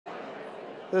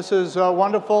This is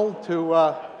wonderful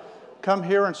to come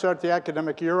here and start the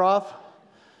academic year off.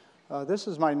 This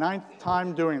is my 9th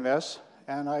time doing this,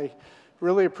 and I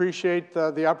really appreciate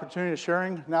the opportunity of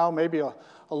sharing now maybe a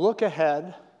look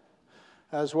ahead,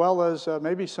 as well as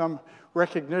maybe some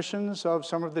recognitions of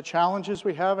some of the challenges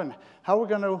we have and how we're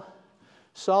going to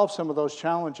solve some of those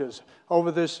challenges over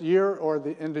this year or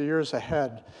in the years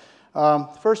ahead.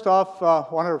 First off, I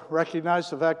want to recognize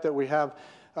the fact that we have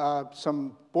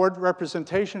some board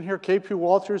representation here. KP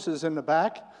Walters is in the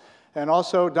back, and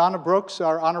also Donna Brooks,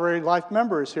 our honorary life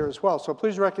member, is here as well, so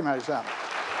please recognize them.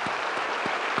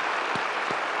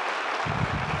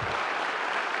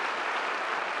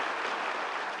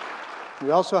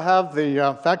 We also have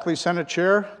the Faculty Senate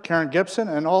Chair, Karen Gibson,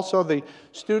 and also the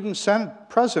Student Senate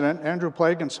President, Andrew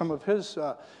Plague, and some of his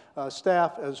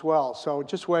staff as well. So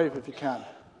just wave if you can.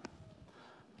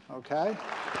 Okay.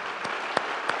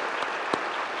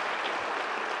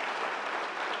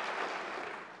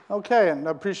 Okay, and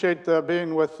I appreciate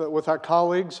being with our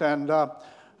colleagues, and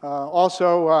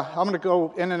also I'm going to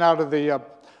go in and out of the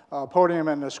podium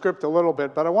and the script a little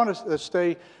bit, but I want to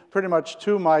stay pretty much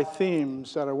to my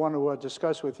themes that I want to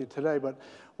discuss with you today. But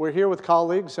we're here with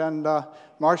colleagues, and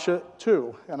Marcia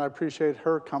too, and I appreciate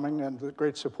her coming and the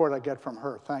great support I get from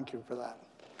her. Thank you for that.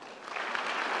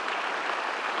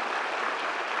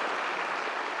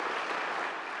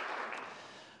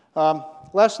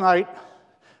 Last night,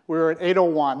 we were at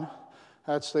 801.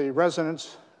 That's the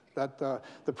residence that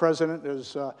the president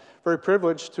is very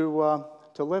privileged to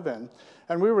live in.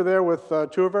 And we were there with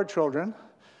 2 of our children,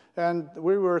 and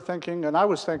we were thinking, and I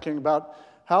was thinking about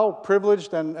how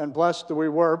privileged and blessed we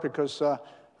were, because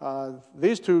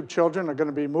these 2 children are going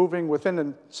to be moving within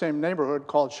the same neighborhood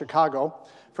called Chicago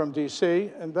from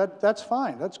D.C., and that's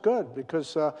fine. That's good,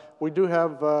 because we do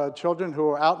have children who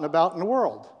are out and about in the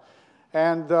world.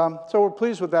 And so we're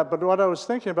pleased with that. But what I was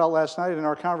thinking about last night in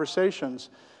our conversations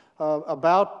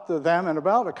about them and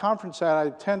about a conference that I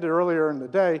attended earlier in the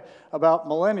day about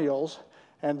millennials,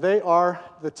 and they are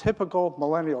the typical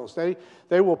millennials.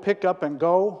 They will pick up and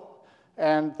go,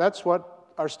 and that's what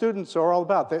our students are all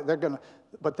about.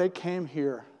 But they came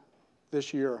here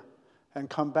this year and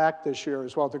come back this year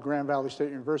as well to Grand Valley State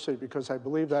University, because I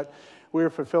believe that we are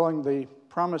fulfilling the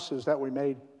promises that we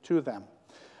made to them.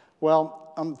 Well,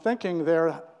 I'm thinking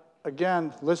there,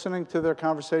 again, listening to their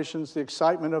conversations, the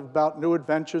excitement about new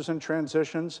adventures and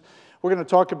transitions. We're going to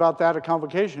talk about that at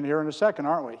convocation here in a second,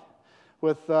 aren't we?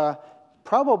 With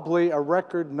probably a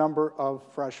record number of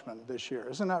freshmen this year.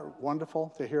 Isn't that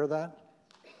wonderful to hear that?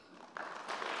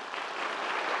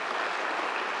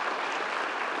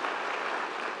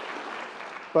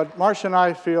 But Marcia and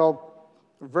I feel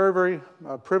very, very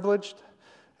privileged,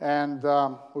 and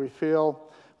we feel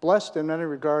blessed in many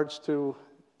regards to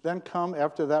then come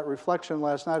after that reflection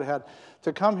last night I had,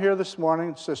 to come here this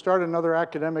morning to start another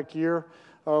academic year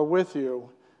with you.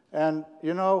 And,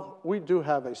 you know, we do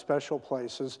have a special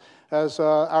place. As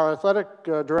our athletic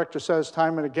director says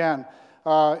time and again,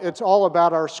 it's all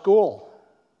about our school,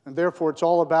 and therefore it's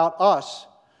all about us.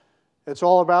 It's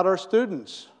all about our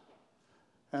students,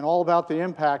 and all about the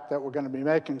impact that we're going to be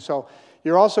making. So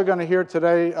you're also going to hear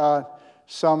today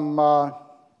some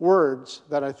words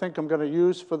that I think I'm going to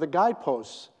use for the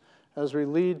guideposts as we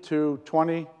lead to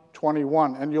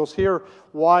 2021. And you'll hear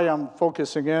why I'm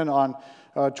focusing in on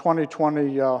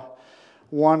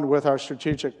 2021 with our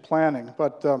strategic planning.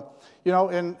 But, you know,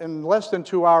 in less than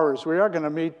 2 hours, we are going to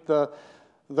meet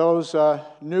those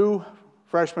new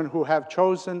freshmen who have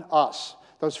chosen us,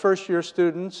 those first-year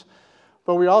students.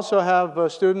 But we also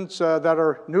have students that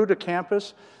are new to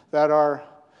campus, that are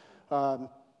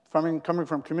coming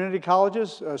from community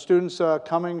colleges, students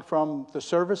coming from the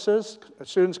services,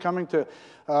 students coming to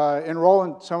enroll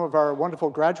in some of our wonderful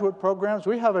graduate programs.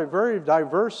 We have a very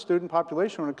diverse student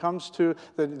population when it comes to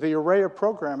the array of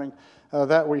programming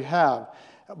that we have.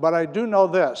 But I do know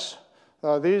this.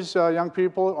 These young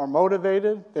people are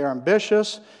motivated, they're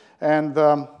ambitious, and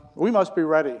we must be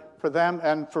ready for them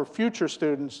and for future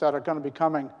students that are going to be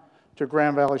coming to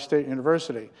Grand Valley State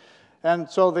University. And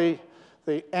so the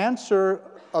answer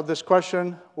of this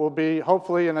question will be,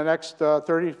 hopefully in the next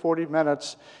 30, 40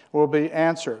 minutes, will be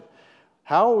answered.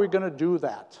 How are we going to do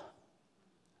that?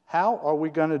 How are we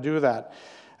going to do that?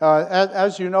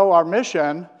 As you know, our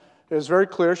mission is very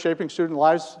clear: shaping student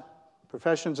lives,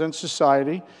 professions, and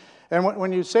society. And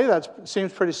when you say that, it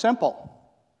seems pretty simple.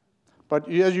 But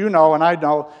as you know, and I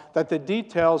know, that the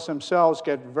details themselves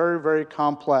get very, very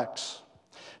complex.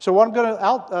 So what I'm going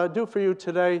to do for you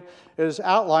today is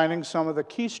outlining some of the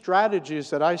key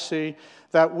strategies that I see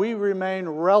that we remain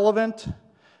relevant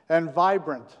and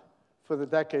vibrant for the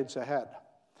decades ahead.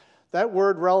 That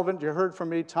word relevant, you heard from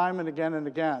me time and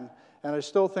again, and I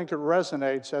still think it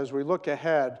resonates as we look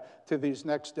ahead to these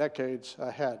next decades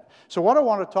ahead. So what I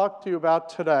want to talk to you about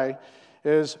today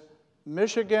is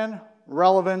Michigan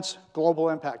relevance, global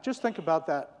impact. Just think about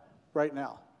that right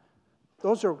now.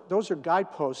 Those are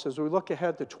guideposts as we look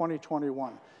ahead to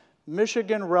 2021.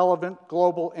 Michigan relevant,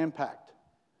 global impact.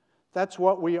 That's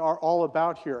what we are all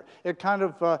about here. It kind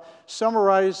of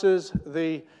summarizes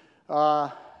the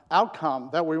outcome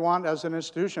that we want as an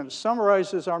institution. It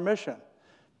summarizes our mission.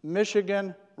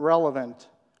 Michigan relevant,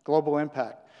 global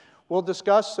impact. We'll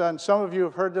discuss, and some of you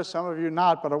have heard this, some of you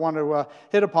not, but I want to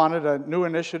hit upon it, a new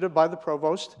initiative by the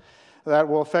provost that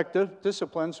will affect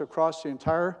disciplines across the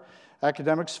entire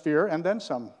academic sphere, and then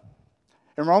some.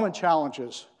 Enrollment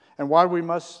challenges, and why we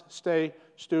must stay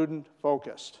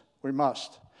student-focused. We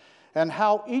must. And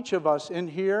how each of us in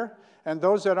here, and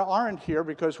those that aren't here,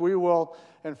 because we will,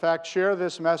 in fact, share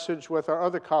this message with our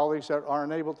other colleagues that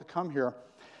aren't able to come here,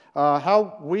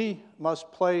 how we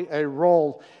must play a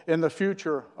role in the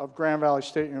future of Grand Valley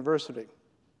State University.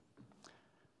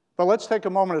 But let's take a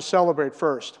moment to celebrate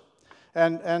first.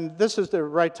 And this is the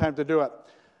right time to do it.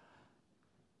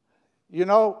 You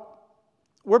know,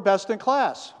 we're best in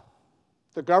class.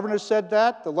 The governor said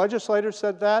that, the legislators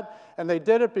said that, and they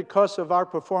did it because of our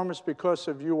performance, because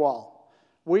of you all.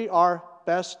 We are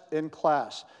best in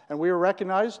class. And we were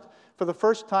recognized for the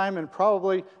first time in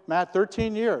probably, Matt,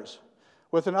 13 years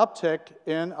with an uptick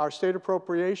in our state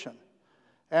appropriation.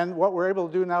 And what we're able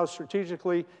to do now is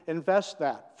strategically invest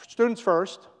that. Students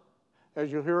first, as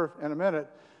you'll hear in a minute,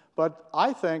 but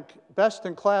I think best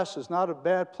in class is not a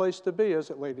bad place to be, is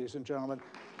it, ladies and gentlemen?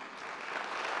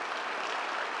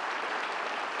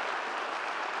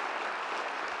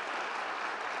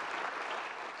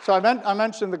 So I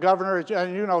mentioned the governor,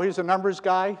 and you know he's a numbers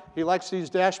guy. He likes these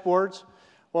dashboards.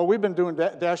 Well, we've been doing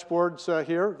dashboards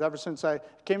here ever since I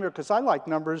came here because I like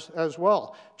numbers as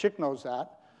well. Chick knows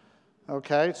that.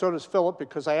 Okay, so does Philip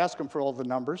because I ask him for all the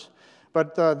numbers.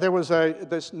 But there was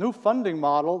this new funding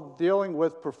model dealing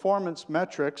with performance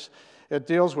metrics. It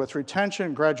deals with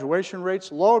retention, graduation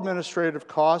rates, low administrative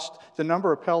cost. The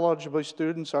number of Pell-eligible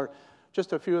students are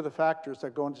just a few of the factors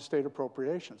that go into state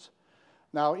appropriations.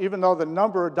 Now, even though the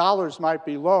number of dollars might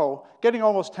be low, getting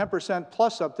almost 10%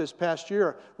 plus up this past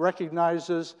year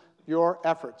recognizes your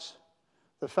efforts,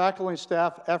 the faculty and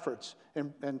staff efforts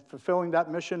in fulfilling that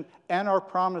mission and our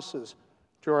promises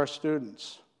to our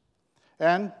students.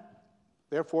 And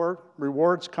therefore,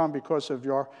 rewards come because of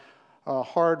your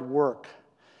hard work.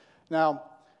 Now,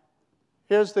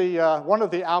 here's one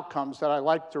of the outcomes that I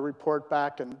like to report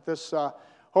back, and this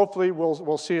hopefully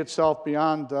will see itself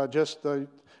beyond just the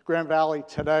Grand Valley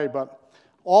today, but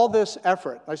all this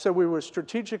effort, I said we were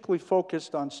strategically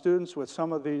focused on students with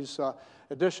some of these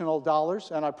additional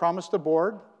dollars, and I promised the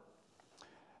board,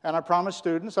 and I promised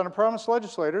students, and I promised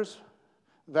legislators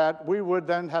that we would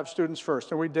then have students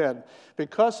first, and we did.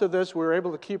 Because of this, we were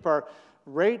able to keep our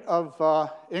rate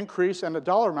of increase and the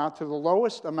dollar amount to the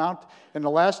lowest amount in the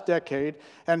last decade,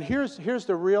 and here's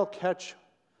the real catch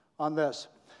on this.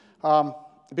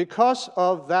 Because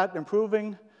of that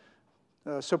improving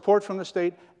support from the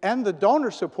state and the donor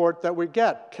support that we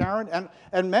get, Karen,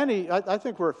 and many, I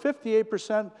think we're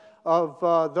 58%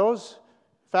 of those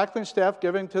faculty and staff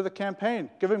giving to the campaign,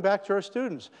 giving back to our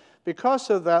students. Because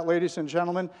of that, ladies and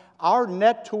gentlemen, our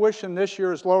net tuition this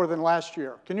year is lower than last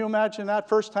year. Can you imagine that?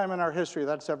 First time in our history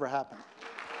that's ever happened.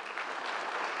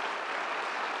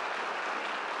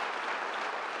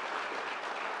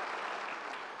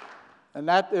 And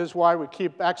that is why we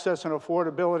keep access and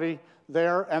affordability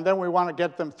there, and then we want to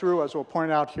get them through, as we'll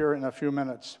point out here in a few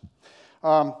minutes.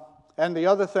 And the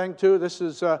other thing, too, this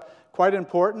is quite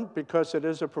important because it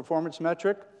is a performance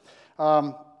metric.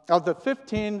 Of the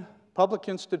 15 public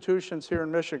institutions here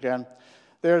in Michigan,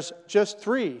 there's just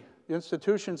 3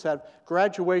 institutions that have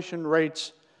graduation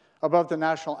rates above the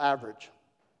national average.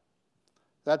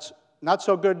 That's not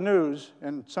so good news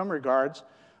in some regards,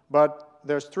 but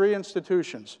there's 3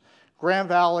 institutions: Grand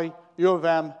Valley, U of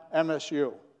M,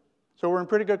 MSU. So we're in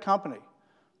pretty good company.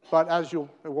 But as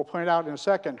we'll point out in a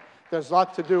second, there's a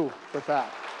lot to do with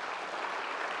that.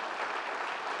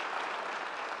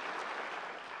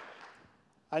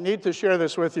 I need to share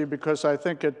this with you because I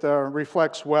think it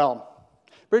reflects well.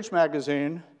 Bridge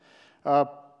Magazine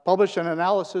published an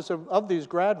analysis of these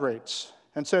grad rates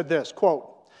and said this,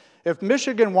 quote, "If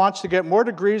Michigan wants to get more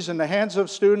degrees in the hands of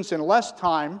students in less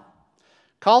time,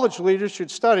 college leaders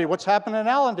should study what's happened in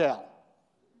Allendale."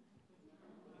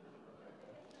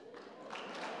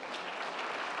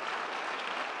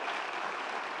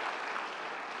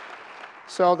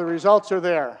 So the results are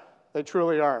there. They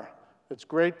truly are. It's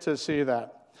great to see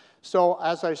that. So,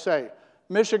 as I say,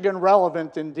 Michigan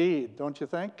relevant indeed, don't you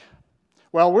think?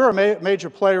 Well, we're a major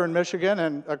player in Michigan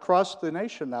and across the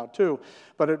nation now, too,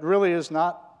 but it really is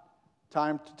not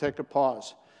time to take a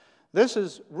pause. This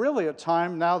is really a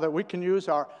time now that we can use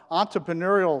our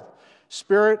entrepreneurial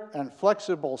spirit and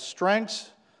flexible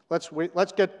strengths.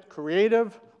 Let's get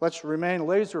creative. Let's remain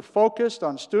laser focused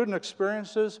on student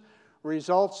experiences,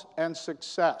 results, and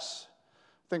success.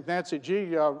 I think Nancy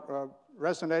G.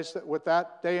 Resonates with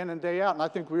that day in and day out, and I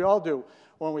think we all do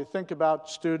when we think about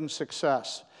student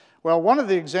success. Well, one of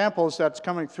the examples that's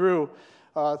coming through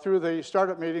the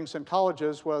startup meetings in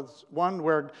colleges was one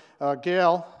where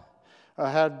Gail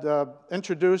had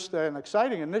introduced an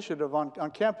exciting initiative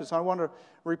on campus. I want to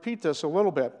repeat this a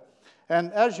little bit.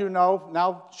 And as you know,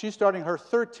 now she's starting her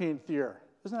 13th year.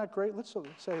 Isn't that great? Let's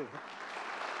say it.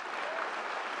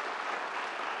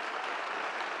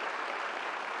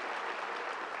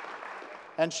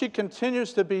 And she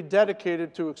continues to be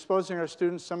dedicated to exposing our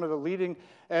students some of the leading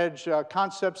edge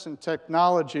concepts and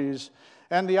technologies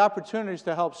and the opportunities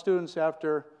to help students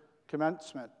after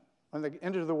commencement when they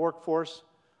enter the workforce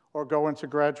or go into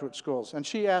graduate schools. And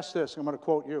she asked this, I'm going to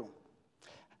quote you.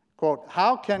 Quote,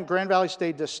 how can Grand Valley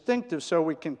stay distinctive so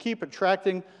we can keep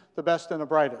attracting the best and the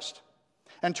brightest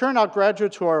and turn out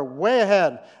graduates who are way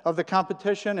ahead of the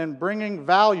competition and bringing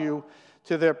value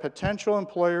to their potential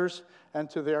employers and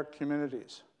to their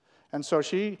communities? And so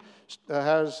she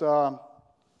has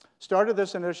started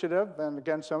this initiative, and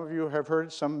again, some of you have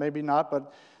heard, some maybe not,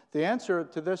 but the answer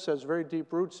to this has very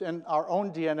deep roots in our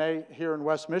own DNA here in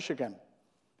West Michigan.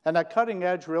 And that cutting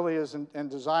edge really is in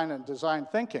design and design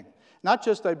thinking. Not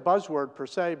just a buzzword per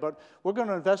se, but we're going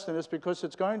to invest in this because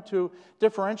it's going to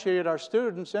differentiate our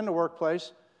students in the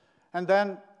workplace, and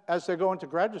then as they go into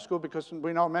graduate school, because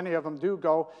we know many of them do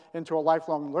go into a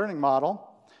lifelong learning model.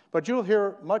 But you'll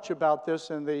hear much about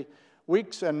this in the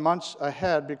weeks and months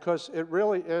ahead because it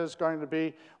really is going to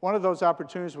be one of those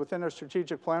opportunities within our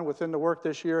strategic plan, within the work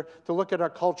this year, to look at our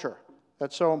culture.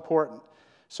 That's so important.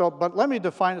 So, but let me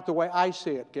define it the way I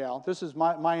see it, Gail. This is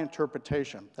my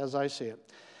interpretation as I see it.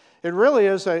 It really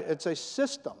is it's a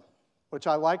system, which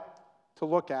I like to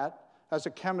look at. As a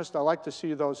chemist, I like to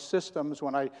see those systems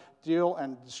when I deal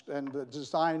and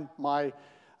design my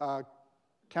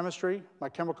chemistry, my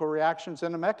chemical reactions,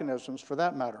 and the mechanisms for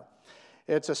that matter.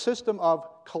 It's a system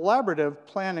of collaborative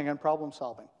planning and problem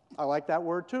solving. I like that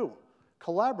word too,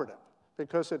 collaborative,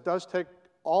 because it does take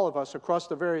all of us across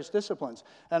the various disciplines.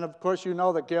 And of course, you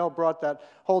know that Gail brought that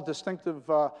whole distinctive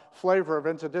flavor of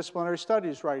interdisciplinary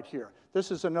studies right here.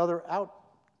 This is another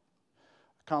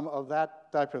outcome of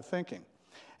that type of thinking.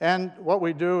 And what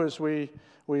we do is we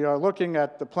are looking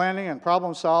at the planning and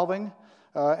problem solving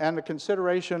and the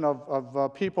consideration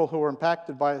of people who are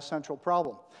impacted by a central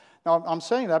problem. Now, I'm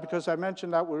saying that because I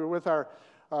mentioned that we were with our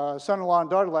son-in-law and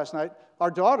daughter last night.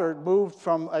 Our daughter moved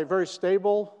from a very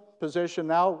stable position,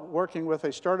 now working with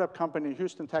a startup company in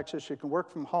Houston, Texas. She can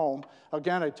work from home,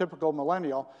 again, a typical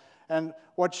millennial. And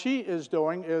what she is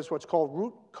doing is what's called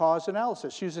root cause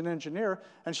analysis. She's an engineer,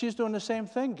 and she's doing the same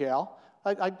thing, Gail.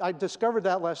 I discovered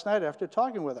that last night after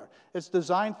talking with her. It's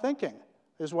design thinking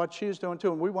is what she's doing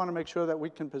too, and we want to make sure that we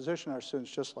can position our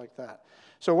students just like that.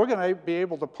 So we're going to be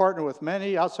able to partner with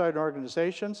many outside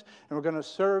organizations, and we're going to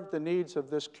serve the needs of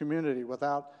this community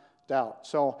without doubt.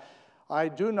 So I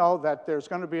do know that there's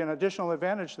going to be an additional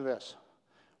advantage to this.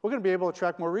 We're going to be able to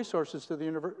attract more resources to the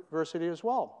university as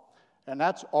well, and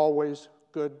that's always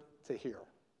good to hear.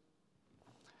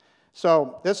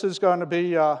 So this is going to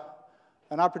be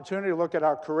an opportunity to look at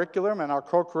our curriculum and our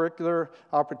co-curricular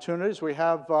opportunities. We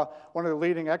have one of the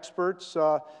leading experts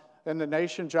in the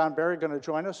nation, John Berry, going to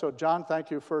join us. So John, thank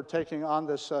you for taking on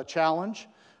this challenge,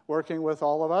 working with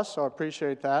all of us, so I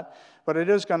appreciate that. But it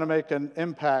is going to make an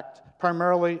impact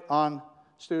primarily on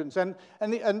students.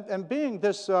 And being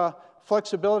this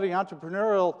flexibility,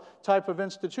 entrepreneurial type of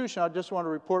institution, I just want to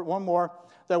report one more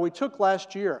that we took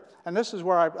last year. And this is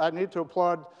where I need to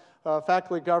applaud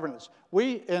faculty governance.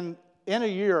 In a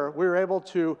year, we were able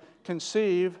to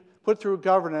conceive, put through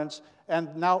governance,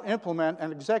 and now implement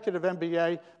an executive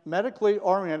MBA medically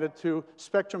oriented to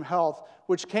Spectrum Health,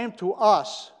 which came to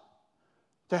us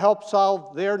to help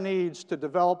solve their needs to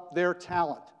develop their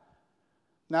talent.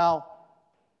 Now,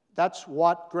 that's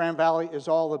what Grand Valley is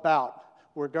all about.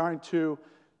 We're going to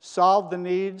solve the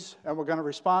needs, and we're going to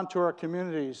respond to our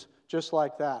communities just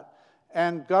like that.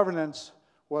 And governance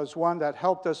was one that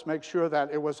helped us make sure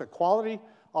that it was a quality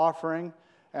offering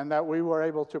and that we were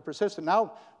able to persist. And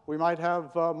now we might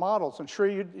have models. And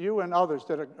Sri, you and others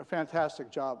did a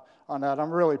fantastic job on that. I'm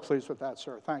really pleased with that,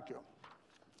 sir. Thank you.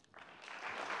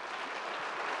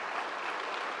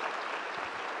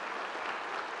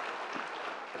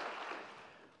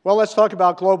 Well, let's talk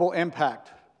about global impact,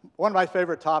 one of my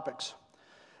favorite topics.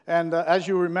 And as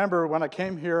you remember, when I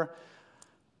came here,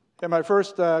 in my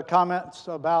first comments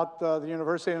about the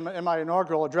university, in my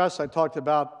inaugural address, I talked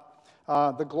about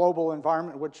the global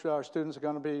environment in which our students are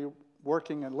going to be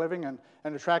working and living and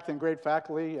attracting great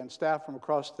faculty and staff from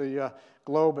across the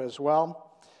globe as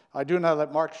well. I do know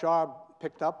that Mark Shaw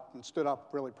picked up and stood up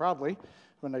really proudly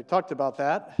when they talked about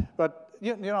that. But,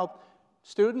 you know,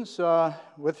 students,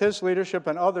 with his leadership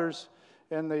and others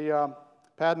in the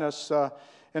Padnes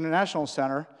International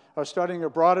Center, are studying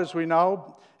abroad, as we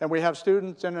know, and we have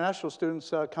students, international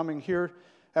students, coming here,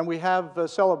 and we have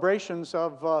celebrations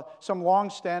of some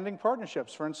long-standing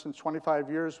partnerships. For instance, 25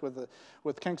 years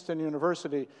with Kingston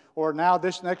University, or now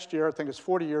this next year, I think it's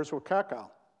 40 years with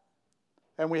Krakow.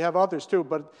 And we have others too,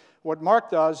 but what Mark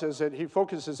does is that he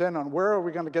focuses in on where are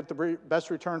we going to get the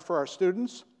best return for our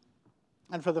students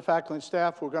and for the faculty and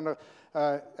staff who are going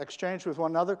to exchange with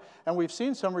one another. And we've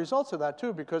seen some results of that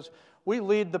too, because we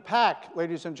lead the pack,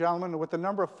 ladies and gentlemen, with the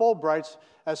number of Fulbrights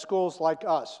at schools like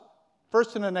us.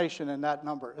 First in the nation in that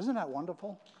number. Isn't that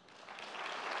wonderful?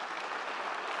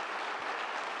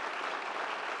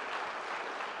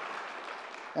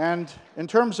 And in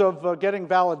terms of getting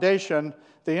validation,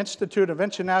 the Institute of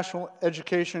International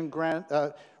Education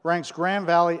ranks Grand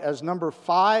Valley as number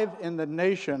 5 in the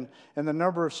nation in the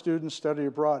number of students study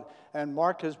abroad. And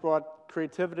Mark has brought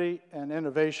creativity and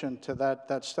innovation to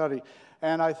that study.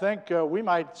 And I think we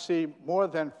might see more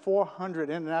than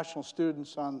 400 international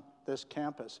students on this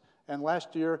campus. And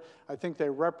last year, I think they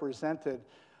represented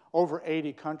over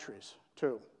 80 countries,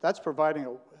 too. That's providing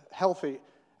a healthy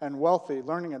and wealthy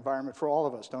learning environment for all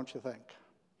of us, don't you think?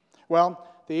 Well,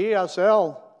 the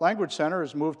ESL Language Center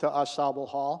has moved to Ensemble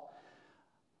Hall.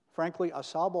 Frankly,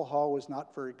 Ensemble Hall was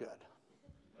not very good.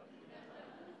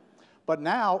 But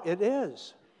now it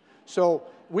is. So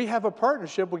we have a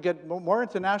partnership. We get more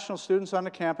international students on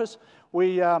the campus.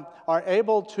 We are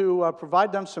able to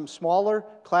provide them some smaller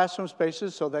classroom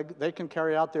spaces so that they can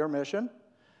carry out their mission.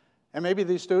 And maybe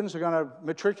these students are going to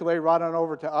matriculate right on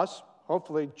over to us.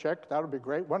 Hopefully, check. That would be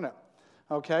great, wouldn't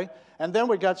it? Okay? And then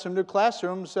we got some new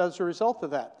classrooms as a result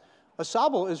of that.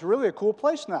 Ensemble is really a cool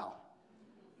place now.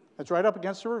 It's right up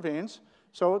against the ravines.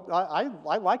 So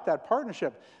I like that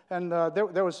partnership. And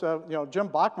there was, you know, Jim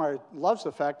Bachmeyer loves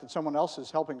the fact that someone else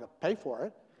is helping to pay for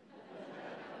it.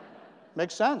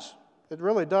 Makes sense. It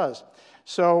really does.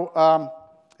 So,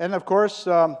 and of course,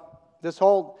 this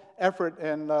whole effort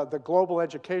in the global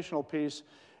educational piece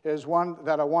is one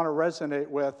that I want to resonate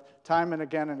with time and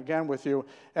again with you.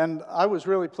 And I was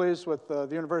really pleased with the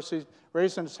university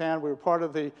raising its hand. We were part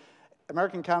of the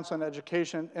American Council on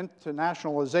Education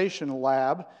Internationalization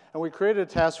Lab, and we created a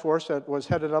task force that was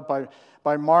headed up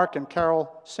by Mark and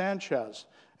Carol Sanchez.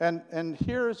 And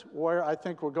here's where I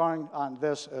think we're going on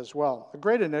this as well. A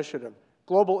great initiative,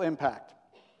 global impact.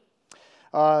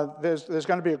 There's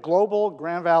going to be a global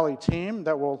Grand Valley team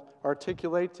that will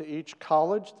articulate to each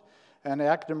college and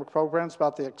academic programs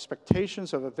about the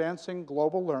expectations of advancing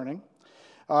global learning.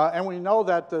 And we know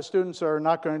that the students are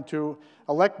not going to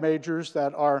elect majors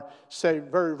that are, say,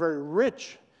 very, very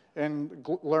rich in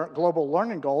global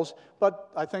learning goals, but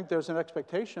I think there's an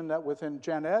expectation that within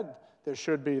Gen Ed there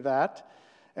should be that,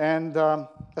 and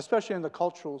especially in the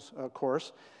culturals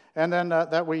course. And then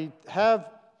that we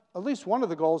have at least one of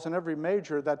the goals in every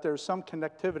major, that there's some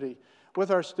connectivity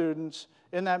with our students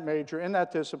in that major, in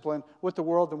that discipline, with the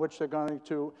world in which they're going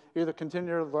to either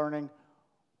continue learning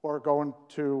or go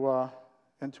into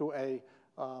a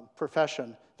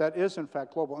profession that is, in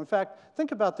fact, global. In fact,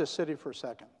 think about this city for a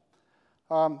second.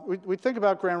 We think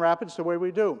about Grand Rapids the way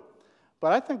we do,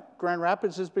 but I think Grand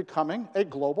Rapids is becoming a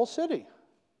global city.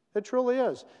 It truly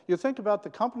is. You think about the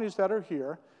companies that are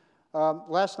here.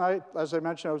 Last night, as I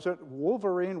mentioned, I was at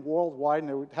Wolverine Worldwide,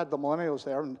 and they had the millennials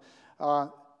there, and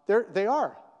they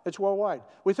are. It's worldwide.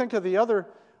 We think of the other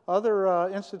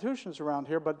institutions around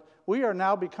here, but we are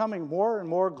now becoming more and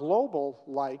more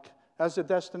global-like as a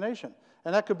destination.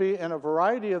 And that could be in a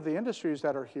variety of the industries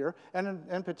that are here, and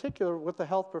in particular with the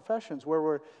health professions, where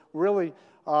we're really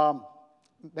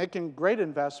making great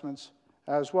investments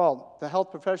as well. The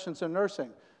health professions and nursing.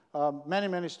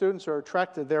 Many students are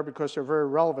attracted there because they're very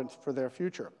relevant for their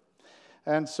future.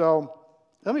 And so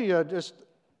let me just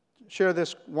share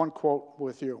this one quote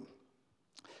with you.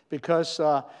 Because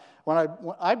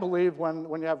I believe when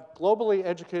you have globally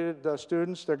educated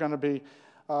students, they're going to be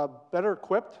better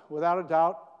equipped, without a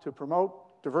doubt, to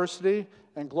promote diversity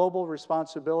and global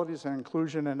responsibilities and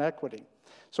inclusion and equity.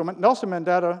 So Nelson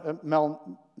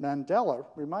Mandela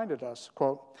reminded us,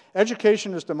 quote,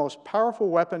 "Education is the most powerful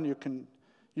weapon you can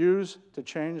use to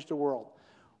change the world."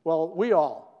 Well, we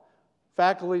all,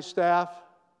 faculty, staff,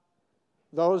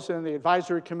 those in the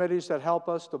advisory committees that help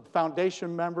us, the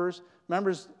foundation members,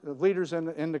 leaders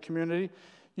in the community.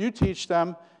 You teach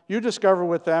them, you discover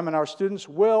with them, and our students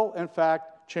will, in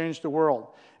fact, change the world.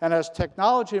 And as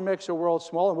technology makes the world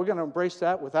small, and we're going to embrace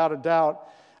that without a doubt,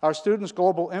 our students'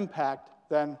 global impact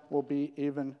then will be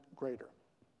even greater.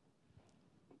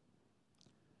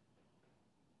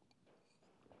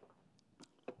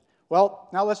 Well,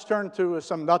 now let's turn to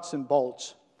some nuts and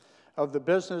bolts of the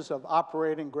business of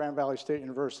operating Grand Valley State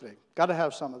University. Got to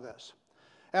have some of this.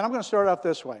 And I'm going to start off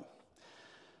this way.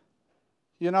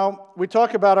 You know, we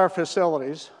talk about our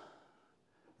facilities,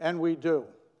 and we do.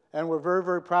 And we're very,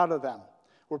 very proud of them.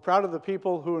 We're proud of the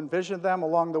people who envisioned them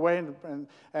along the way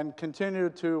and continue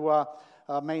to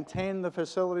maintain the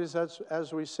facilities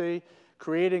as we see,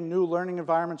 creating new learning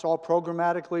environments, all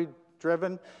programmatically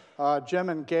driven. Jim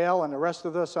and Gail and the rest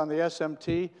of us on the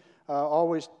SMT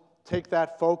always take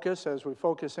that focus as we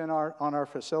focus in on our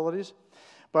facilities.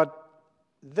 But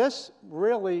this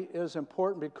really is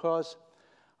important because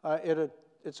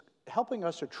it's helping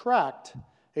us attract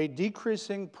a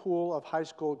decreasing pool of high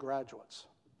school graduates.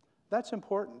 That's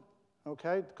important,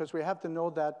 okay, because we have to know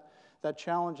that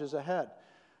challenge is ahead.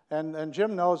 And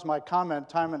Jim knows my comment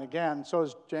time and again, so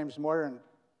does James Moyer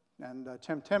and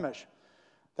Tim Timish,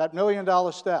 that $1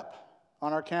 million step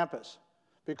on our campus,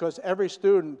 because every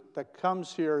student that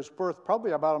comes here is worth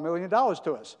probably about $1 million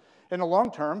to us in the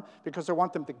long term, because I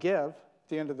want them to give at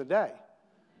the end of the day.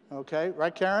 Okay,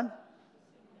 right, Karen?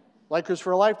 Lakers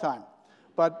for a lifetime.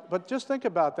 But just think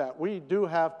about that. We do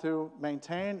have to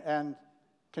maintain and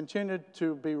continue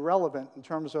to be relevant in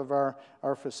terms of our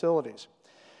facilities.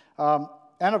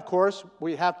 And of course,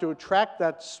 we have to attract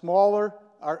that smaller,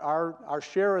 our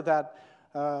share of that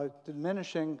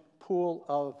diminishing pool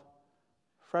of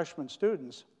freshman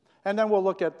students. And then we'll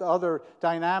look at the other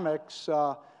dynamics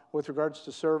with regards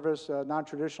to service,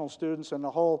 non-traditional students, and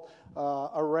the whole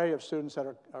array of students that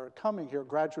are coming here,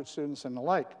 graduate students and the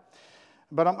like.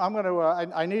 But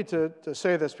I need to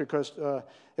say this because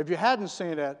if you hadn't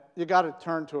seen it, you got to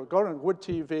turn to it. Go to Wood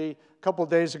TV. A couple of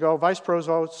days ago, Vice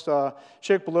Provost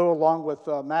Sheikh Ballou, along with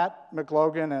Matt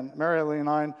McLogan and Mary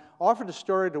Leonine, offered a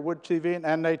story to Wood TV,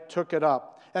 and they took it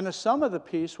up. And the sum of the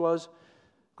piece was,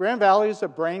 Grand Valley is a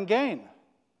brain gain.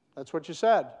 That's what you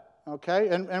said, okay?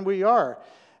 And we are.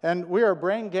 And we are a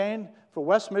brain gain for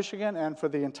West Michigan and for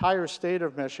the entire state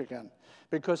of Michigan,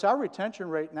 because our retention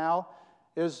rate now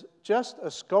is just a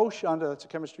skosh under, that's a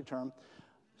chemistry term,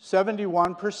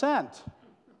 71%.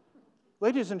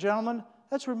 Ladies and gentlemen,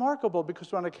 that's remarkable,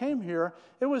 because when I came here,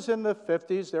 it was in the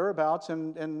 50s, thereabouts,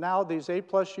 and now these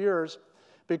 8+ years,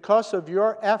 because of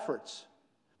your efforts,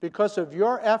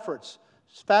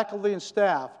 faculty and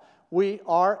staff, we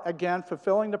are, again,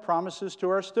 fulfilling the promises to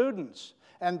our students.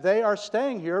 And they are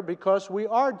staying here because we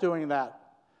are doing that.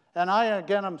 And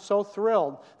again, I'm so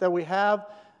thrilled that we have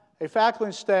a faculty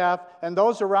and staff and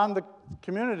those around the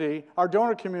community, our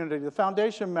donor community, the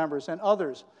foundation members and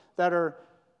others that are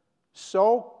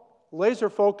so laser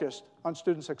focused on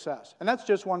student success. And that's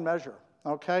just one measure,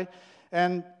 okay?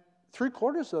 And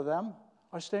 3/4 of them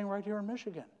are staying right here in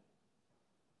Michigan.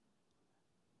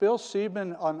 Bill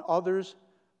Sieben and others,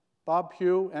 Bob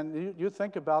Pugh, and you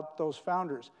think about those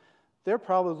founders, they're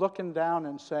probably looking down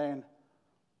and saying,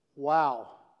 wow,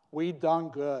 we done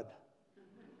good.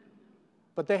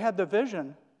 But they had the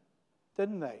vision,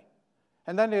 didn't they?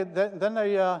 And then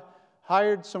they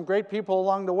hired some great people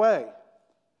along the way.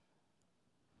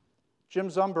 Jim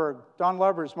Zumberg, Don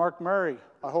Levers, Mark Murray,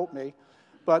 I hope me.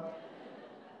 But,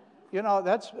 you know,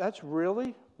 that's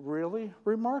really, really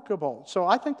remarkable. So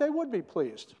I think they would be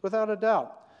pleased, without a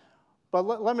doubt. But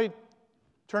let me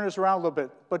turn this around a little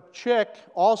bit. But Chick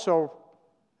also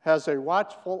has a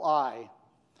watchful eye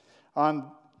on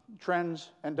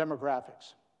trends and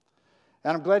demographics.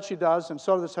 And I'm glad she does, and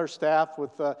so does her staff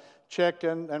with Chick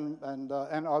and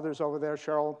others over there,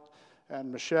 Cheryl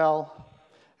and Michelle.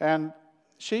 And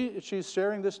she's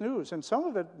sharing this news. And some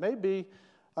of it may be,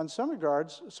 in some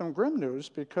regards, some grim news,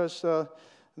 because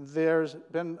there's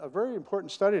been a very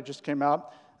important study that just came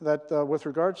out that with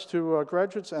regards to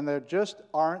graduates, and there just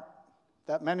aren't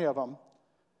that many of them.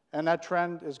 And that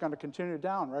trend is going to continue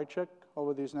down, right, Chick,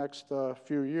 over these next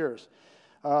few years,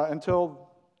 until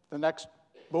the next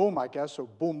boom, I guess, or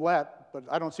boomlet, but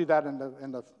I don't see that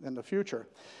in the future.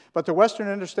 But the Western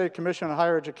Interstate Commission on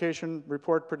Higher Education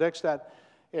report predicts that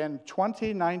in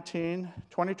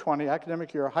 2019-2020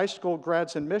 academic year, high school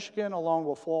grads in Michigan alone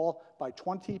will fall by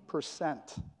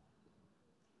 20%.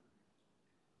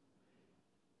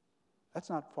 That's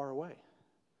not far away.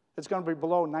 It's going to be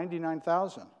below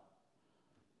 99,000.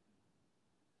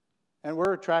 And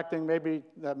we're attracting maybe,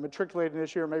 matriculating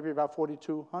this year, maybe about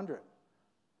 4,200.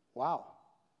 Wow.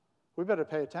 We better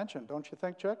pay attention, don't you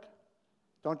think, Chick?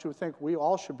 Don't you think we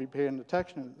all should be paying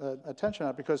attention to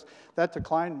that, because that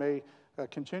decline may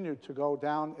continue to go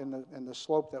down in the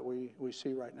slope that we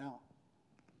see right now.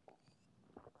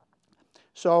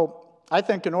 So I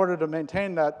think in order to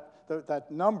maintain that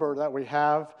number that we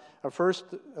have of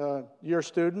first-year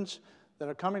students that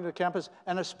are coming to campus,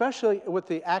 and especially with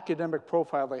the academic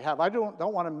profile they have, I don't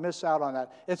want to miss out on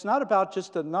that. It's not about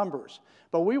just the numbers,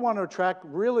 but we want to attract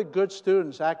really good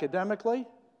students academically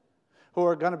who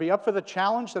are going to be up for the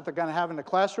challenge that they're going to have in the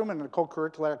classroom and in the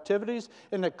co-curricular activities,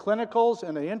 in the clinicals,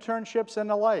 and the internships, and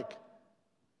the like.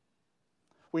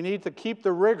 We need to keep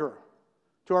the rigor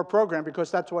to our program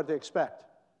because that's what they expect.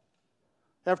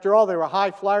 After all, they were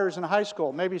high flyers in high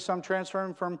school, maybe some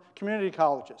transferring from community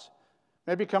colleges,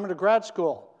 maybe coming to grad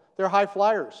school. They're high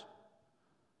flyers.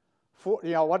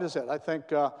 What is it? I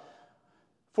think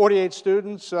 48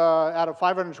 students out of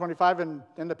 525 in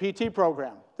the PT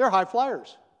program. They're high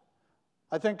flyers.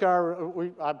 I think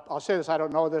I'll say this, I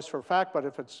don't know this for a fact, but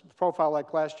if it's profile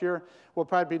like last year, we'll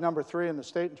probably be number 3 in the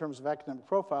state in terms of academic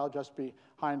profile, just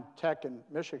behind Tech and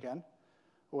Michigan,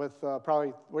 with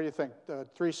probably, what do you think,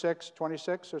 3.6,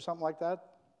 26 or something like that?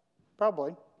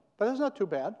 Probably. But that's not too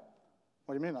bad.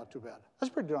 What do you mean not too bad?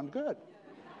 That's pretty darn good.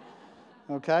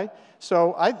 Okay?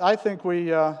 So I think we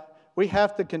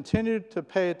have to continue to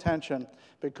pay attention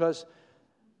because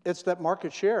it's that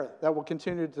market share that will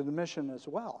continue to diminish as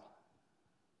well.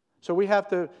 So we have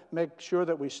to make sure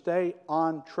that we stay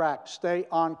on track, stay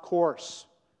on course.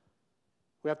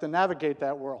 We have to navigate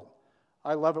that world.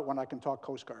 I love it when I can talk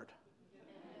Coast Guard.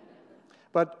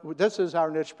 But this is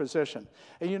our niche position.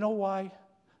 And you know why?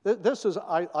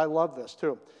 I love this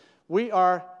too. We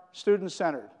are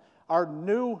student-centered. Our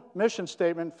new mission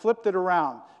statement flipped it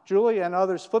around. Julie and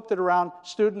others flipped it around,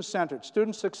 student-centered,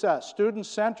 student success,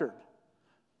 student-centered.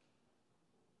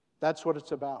 That's what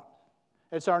it's about.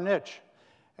 It's our niche.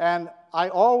 And I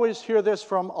always hear this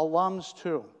from alums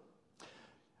too.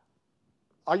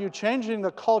 Are you changing the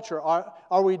culture?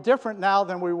 Are we different now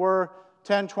than we were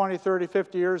 10, 20, 30,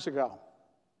 50 years ago?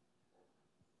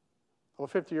 Well,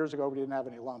 50 years ago, we didn't have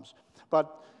any alums.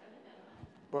 But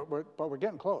we're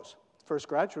getting close. First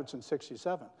graduates in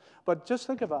 67. But just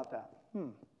think about that.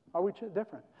 Are we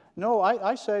different? No,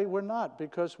 I say we're not,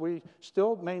 because we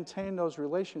still maintain those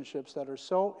relationships that are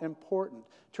so important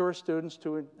to our students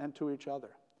and to each other.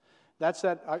 That's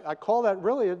that, I call that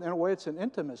really, in a way, it's an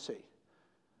intimacy.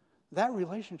 That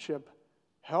relationship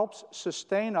helps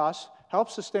sustain us,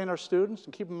 helps sustain our students,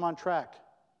 and keep them on track.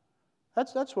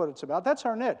 That's what it's about. That's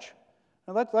our niche.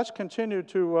 And let's continue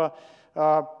to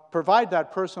provide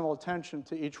that personal attention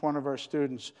to each one of our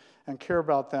students and care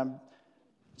about them.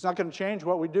 It's not going to change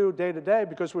what we do day to day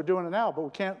because we're doing it now, but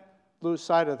we can't lose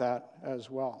sight of that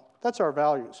as well. That's our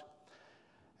values.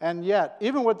 And yet,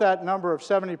 even with that number of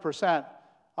 70%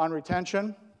 on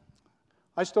retention,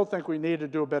 I still think we need to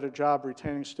do a better job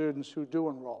retaining students who do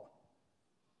enroll.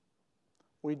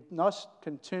 We must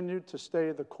continue to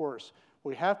stay the course.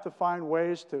 We have to find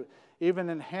ways to even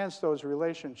enhance those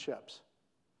relationships,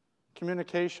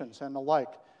 communications and the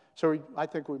like. So I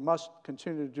think we must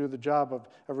continue to do the job of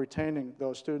retaining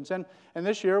those students. And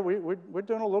this year, we're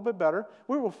doing a little bit better.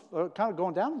 We were kind of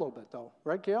going down a little bit, though.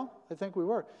 Right, Gail? I think we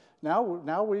were.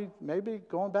 Now we may be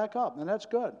going back up, and that's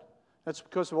good. That's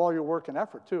because of all your work and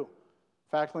effort, too,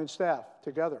 faculty and staff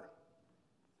together.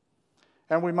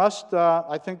 And we must,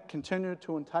 I think, continue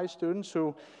to entice students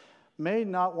who may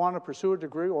not want to pursue a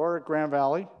degree or at Grand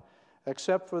Valley,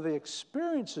 except for the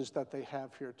experiences that they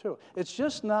have here, too. It's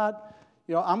just not,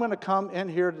 I'm going to come in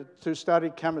here to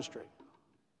study chemistry,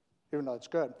 even though it's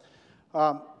good.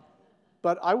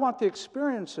 But I want the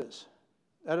experiences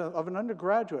of an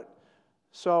undergraduate.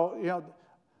 So,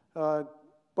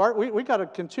 Bart, we got to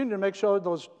continue to make sure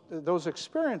those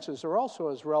experiences are also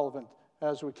as relevant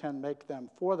as we can make them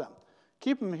for them.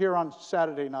 Keep them here on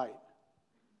Saturday night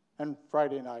and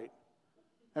Friday night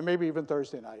and maybe even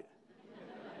Thursday night.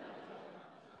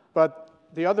 But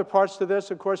the other parts to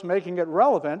this, of course, making it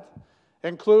relevant,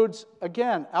 includes,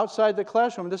 again, outside the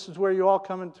classroom. This is where you all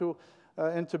come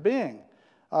into being.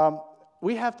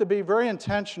 We have to be very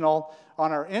intentional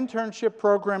on our internship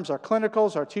programs, our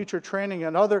clinicals, our teacher training,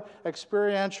 and other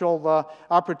experiential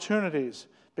opportunities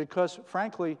because,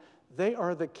 frankly, they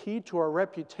are the key to our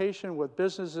reputation with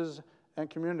businesses and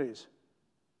communities.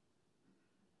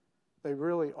 They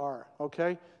really are,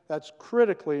 okay? That's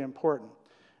critically important.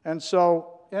 And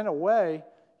so, in a way,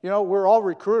 we're all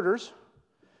recruiters,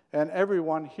 and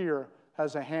everyone here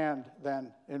has a hand,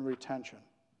 then, in retention.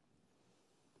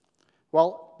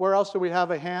 Well, where else do we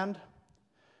have a hand?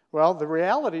 Well, the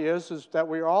reality is that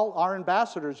we all are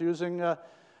ambassadors, using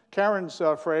Karen's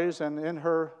phrase, and in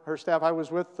her staff. I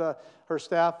was with her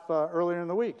staff earlier in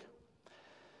the week.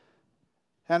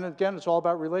 And again, it's all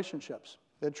about relationships.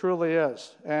 It truly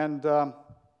is. And I'm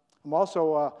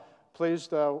also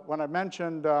pleased when I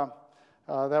mentioned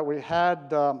that we had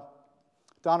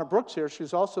Donna Brooks here.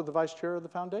 She's also the vice chair of the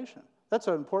foundation. That's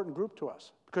an important group to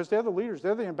us because they're the leaders,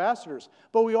 they're the ambassadors.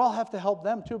 But we all have to help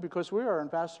them too because we are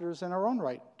ambassadors in our own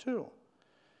right too.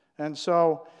 And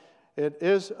so it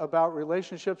is about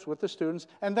relationships with the students,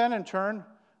 and then in turn,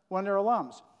 when they're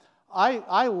alums.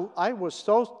 I was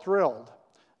so thrilled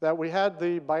that we had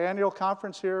the biennial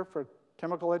conference here for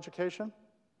chemical education.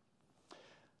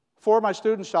 4 of my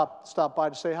students stopped by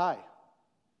to say hi.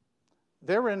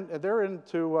 They're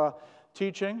into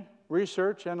teaching,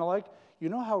 research, and the like. You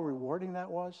know how rewarding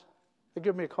that was? They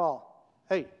give me a call.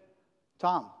 Hey,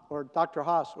 Tom, or Dr.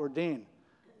 Haas, or Dean.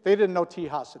 They didn't know T.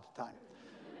 Haas at the time.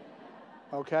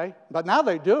 Okay? But now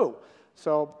they do.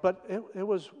 So, but it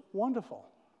was wonderful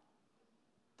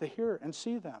to hear and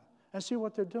see them and see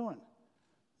what they're doing,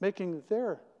 making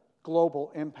their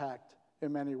global impact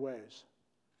in many ways.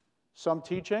 Some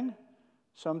teaching,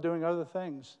 some doing other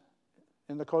things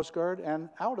in the Coast Guard and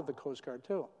out of the Coast Guard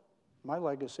too. My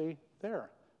legacy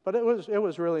there. But it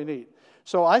was really neat.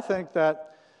 So I think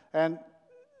that, and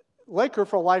Laker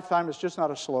for a Lifetime is just not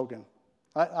a slogan.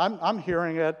 I'm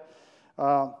hearing it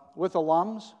with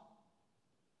alums.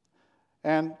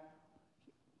 And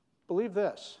believe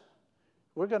this,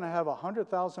 we're going to have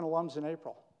 100,000 alums in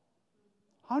April.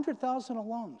 100,000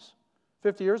 alums.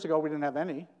 50 years ago, we didn't have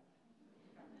any.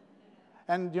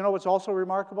 And you know what's also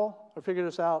remarkable? I figured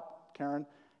this out, Karen.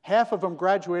 Half of them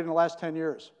graduated in the last 10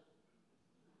 years.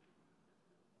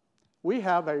 We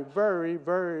have a very,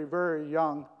 very, very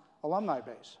young alumni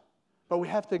base. But we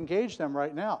have to engage them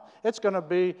right now. It's going to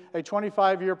be a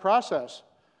 25-year process.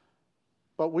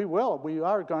 But we will. We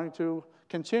are going to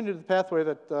continue the pathway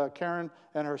that Karen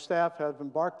and her staff have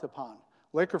embarked upon.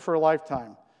 Laker for a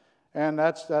Lifetime. And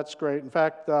that's great. In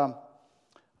fact,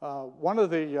 one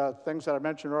of the things that I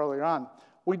mentioned earlier on,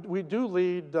 we do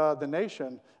lead the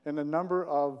nation in the number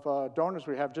of donors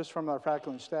we have just from our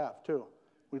faculty and staff, too.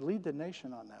 We lead the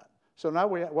nation on that. So now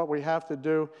what we have to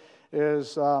do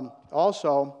is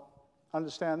also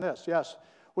understand this. Yes,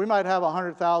 we might have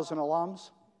 100,000 alums.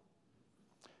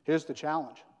 Here's the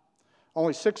challenge.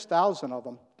 Only 6,000 of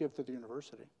them give to the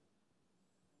university.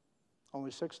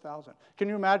 Only 6,000. Can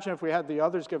you imagine if we had the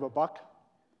others give $1?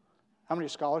 How many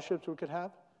scholarships we could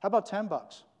have? How about $10?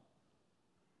 How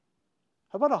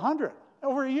about 100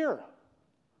 over a year?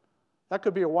 That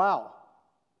could be a wow.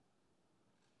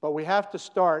 But we have to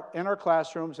start in our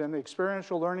classrooms, in the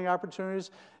experiential learning opportunities,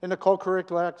 in the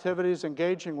co-curricular activities,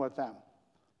 engaging with them.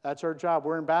 That's our job.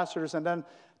 We're ambassadors. And then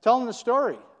telling the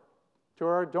story to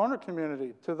our donor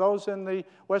community, to those in the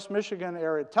West Michigan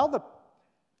area. Tell the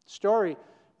story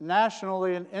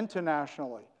nationally and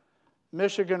internationally.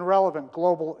 Michigan relevant,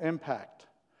 global impact.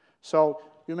 So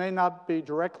you may not be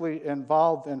directly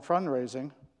involved in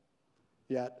fundraising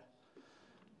yet,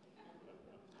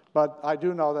 but I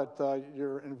do know that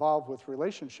you're involved with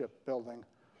relationship building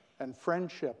and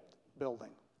friendship building.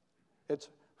 It's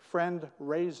friend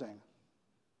raising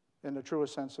in the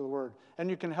truest sense of the word. And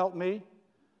you can help me,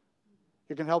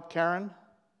 you can help Karen,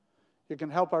 you can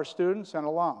help our students and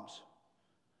alums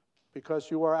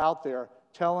because you are out there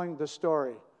telling the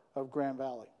story of Grand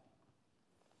Valley.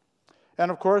 And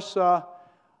of course,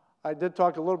 I did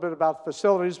talk a little bit about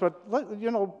facilities, but you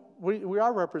know, we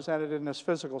are represented in this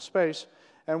physical space.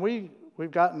 And we've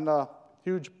gotten a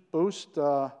huge boost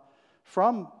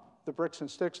from the bricks and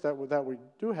sticks that we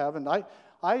do have. And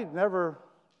I never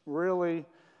really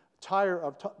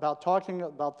tire about talking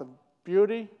about the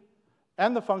beauty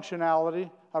and the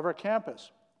functionality of our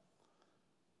campus.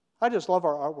 I just love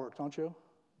our artwork, don't you?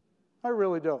 I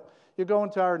really do. You go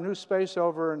into our new space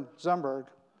over in Zumberg,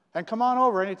 and come on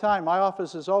over anytime. My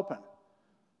office is open.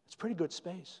 It's pretty good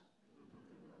space.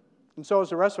 And so is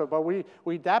the rest of it, but we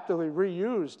adaptively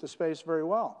reuse the space very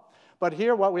well. But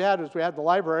here what we had is we had the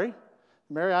library,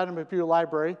 the Mary Adam McPugh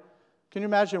Library. Can you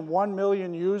imagine 1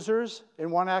 million users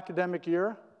in one academic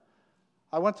year?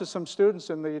 I went to some students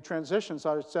in the transitions.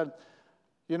 I said,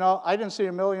 you know, I didn't see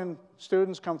 1 million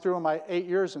students come through in my 8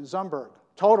 years in Zumberg,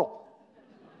 total.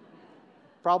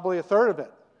 Probably a third of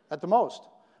it at the most.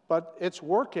 But it's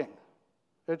working.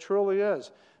 It truly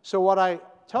is. So what I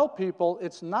tell people,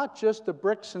 it's not just the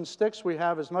bricks and sticks we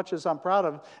have, as much as I'm proud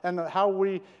of, and how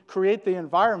we create the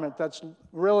environment that's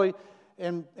really,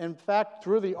 in fact,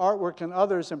 through the artwork and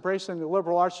others, embracing the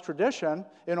liberal arts tradition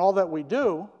in all that we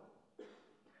do.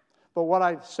 But what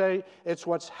I say, it's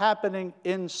what's happening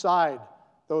inside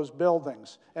those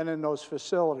buildings and in those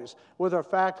facilities with our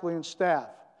faculty and staff.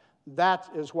 That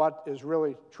is what is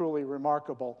really, truly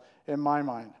remarkable in my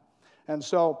mind. And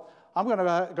so I'm going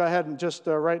to go ahead and just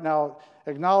right now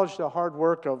acknowledge the hard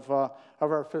work of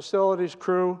our facilities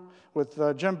crew with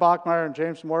Jim Bachmeyer and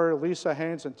James Moyer, Lisa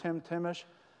Haynes, and Tim Timish.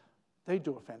 They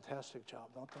do a fantastic job,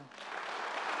 don't they?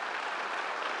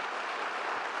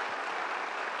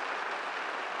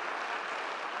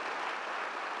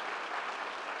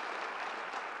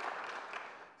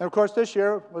 And of course, this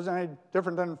year wasn't any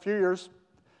different than a few years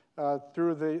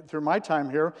through my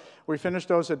time here. We finished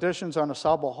those additions on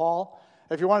Asabo Hall.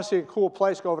 If you want to see a cool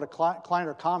place, go over to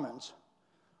Kleiner Commons.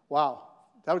 Wow,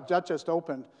 that just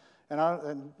opened.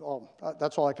 And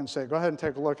that's all I can say. Go ahead and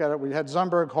take a look at it. We had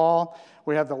Zumberg Hall.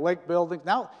 We have the Lake Building.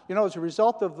 Now, you know, as a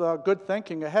result of the good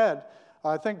thinking ahead,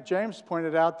 I think James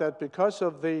pointed out that because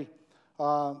of the,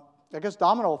 I guess,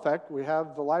 domino effect, we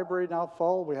have the library now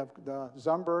full. We have the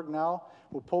Zumberg now.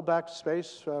 We'll pull back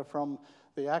space from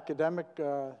the academic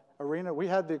arena. We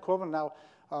had the equivalent now,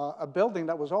 a building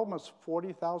that was almost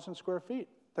 40,000 square feet,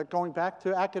 that going back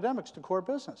to academics, to core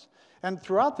business. And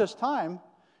throughout this time,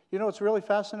 you know, it's really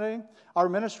fascinating. Our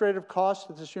administrative costs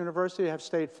at this university have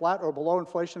stayed flat or below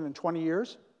inflation in 20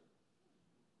 years.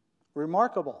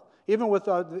 Remarkable. Even with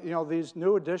you know, these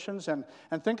new additions, and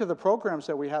think of the programs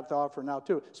that we have to offer now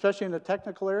too, especially in the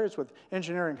technical areas with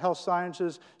engineering, health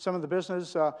sciences, some of the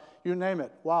business, you name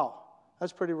it. Wow,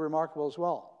 that's pretty remarkable as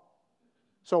well.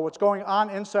 So what's going on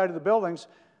inside of the buildings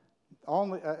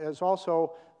is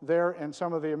also there in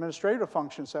some of the administrative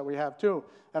functions that we have too.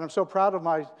 And I'm so proud of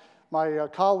my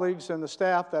colleagues and the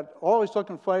staff that are always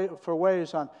looking for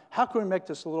ways on how can we make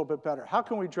this a little bit better? How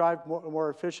can we drive more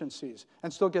efficiencies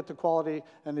and still get the quality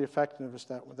and the effectiveness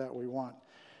that we want?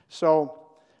 So,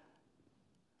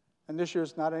 and this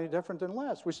year's not any different than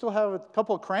last. We still have a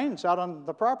couple of cranes out on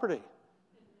the property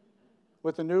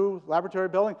with the new laboratory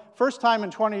building. First time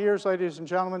in 20 years, ladies and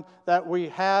gentlemen, that we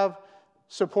have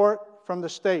support from the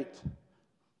state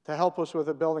to help us with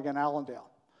a building in Allendale.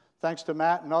 Thanks to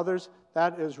Matt and others,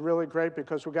 that is really great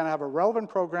because we're going to have a relevant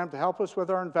program to help us with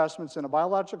our investments in the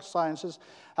biological sciences.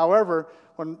 However,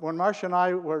 when Marcia and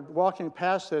I were walking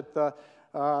past it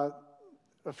a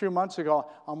few months ago,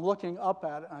 I'm looking up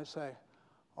at it and I say,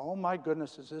 oh my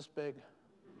goodness, is this big?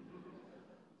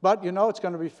 But you know it's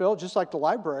going to be filled just like the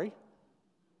library.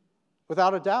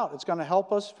 Without a doubt, it's going to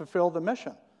help us fulfill the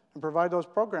mission and provide those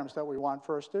programs that we want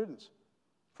for our students.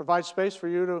 Provide space for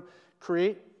you to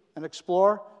create and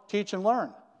explore, teach and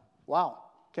learn. Wow,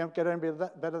 can't get any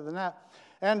better than that.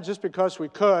 And just because we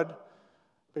could,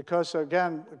 because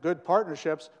again, good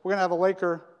partnerships, we're going to have a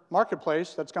Laker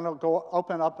marketplace that's going to go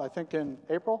open up, I think, in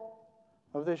April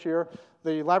of this year.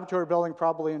 The laboratory building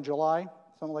probably in July,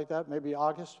 something like that, maybe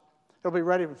August. It'll be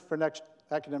ready for next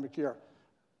academic year.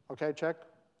 Okay, check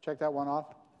that one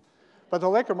off. But the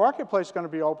Laker marketplace is going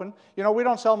to be open. You know, we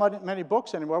don't sell many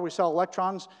books anymore. We sell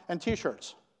electrons and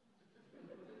T-shirts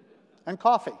and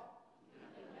coffee.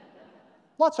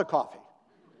 Lots of coffee.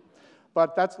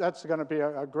 But that's going to be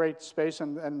a great space,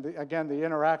 and again, the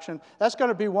interaction. That's going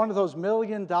to be one of those $1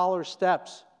 million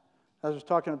steps as I was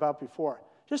talking about before.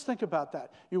 Just think about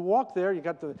that. You walk there, you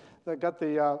got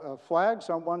the flags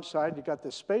on one side, you got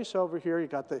the space over here, you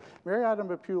got the Mary Adam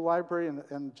Pew Library,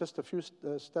 and just a few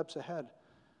steps ahead.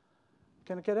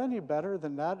 Can it get any better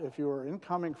than that if you are an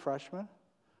incoming freshman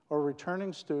or a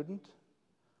returning student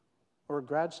or a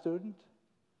grad student?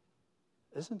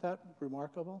 Isn't that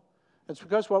remarkable? It's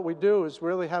because what we do is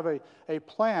really have a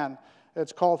plan.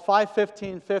 It's called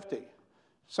 5-15-50.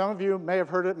 Some of you may have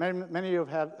heard it, many of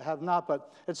you have not,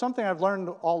 but it's something I've learned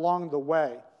all along the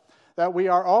way, that we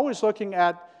are always looking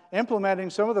at implementing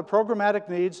some of the programmatic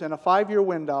needs in a 5-year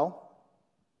window.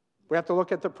 We have to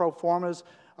look at the pro formas.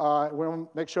 We want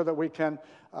to make sure that we can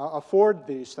afford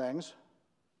these things,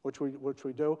 which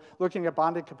we do, looking at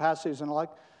bonding capacities and the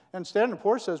like. And Standard &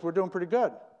 Poor's says we're doing pretty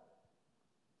good.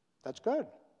 That's good,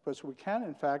 because we can,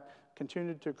 in fact,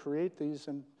 continue to create these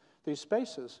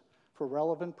spaces for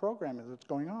relevant programming that's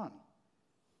going on.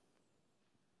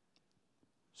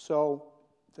 So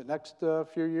the next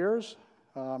few years,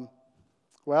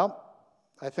 well,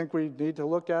 I think we need to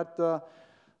look at,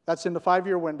 that's in the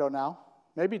 5-year window now,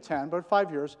 maybe 10, but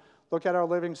 5 years. Look at our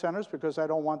living centers, because I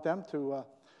don't want them to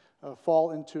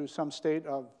fall into some state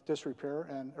of disrepair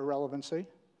and irrelevancy.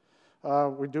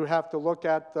 We do have to look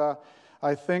at,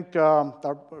 I think,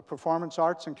 our performance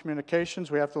arts and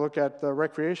communications. We have to look at the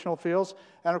recreational fields,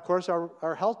 and of course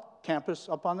our health campus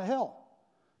up on the hill.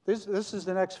 This is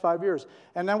the next 5 years.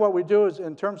 And then what we do is,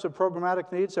 in terms of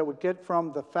programmatic needs that we get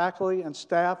from the faculty and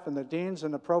staff and the deans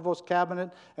and the provost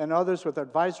cabinet and others with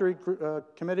advisory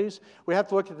committees, we have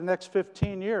to look at the next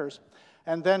 15 years.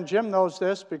 And then Jim knows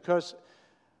this because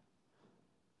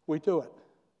we do it.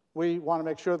 We want to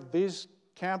make sure that these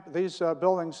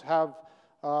buildings have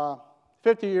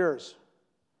 50 years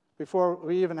before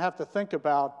we even have to think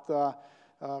about,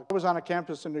 I was on a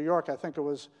campus in New York, I think it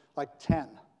was like 10.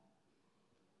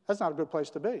 That's not a good place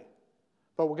to be.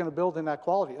 But we're going to build in that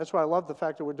quality. That's why I love the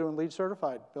fact that we're doing LEED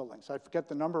certified buildings. I forget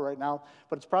the number right now,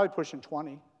 but it's probably pushing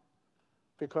 20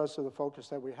 because of the focus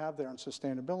that we have there on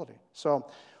sustainability. So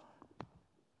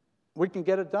we can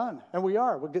get it done, and we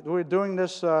are. We're doing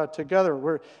this together.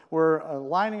 We're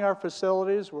aligning our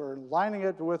facilities. We're aligning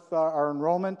it with our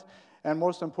enrollment, and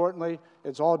most importantly,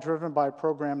 it's all driven by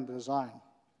program design.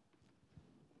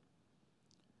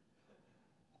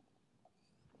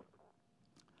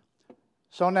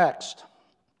 So next,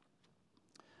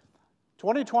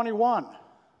 2021.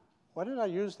 Why did I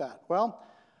use that? Well,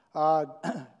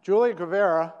 Julia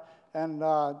Guevara and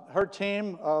her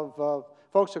team of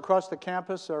folks across the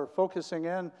campus are focusing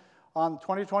in on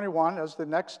 2021 as the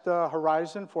next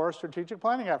horizon for our strategic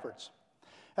planning efforts.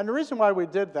 And the reason why we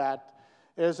did that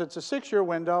is it's a 6-year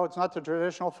window, it's not the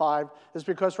traditional 5, is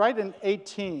because right in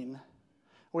 18,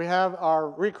 we have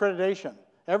our reaccreditation.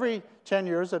 Every 10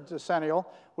 years, a decennial,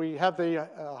 we have the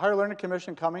Higher Learning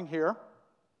Commission coming here,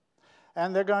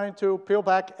 and they're going to peel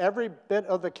back every bit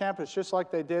of the campus just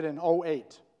like they did in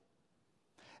 '08.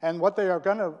 And what they are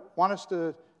going to want us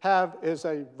to have is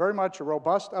very much a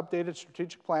robust, updated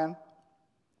strategic plan.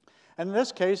 And in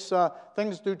this case,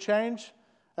 things do change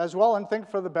as well, and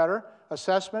think for the better.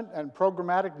 Assessment and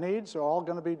programmatic needs are all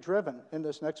going to be driven in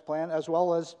this next plan, as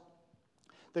well as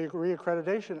the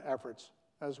reaccreditation efforts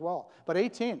as well. But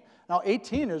 18, now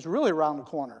 18 is really around the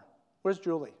corner. Where's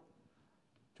Julie?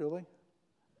 Julie?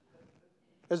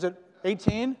 Is it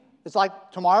 18? It's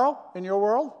like tomorrow in your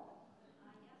world?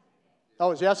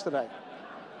 Oh, it's yesterday.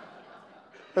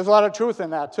 There's a lot of truth in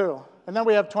that, too. And then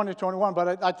we have 2021,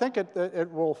 but I think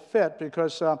it will fit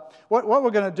because what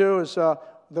we're going to do is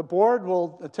the board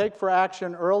will take for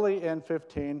action early in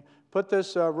 15, put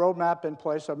this roadmap in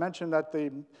place. I mentioned that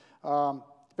the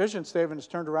vision statement is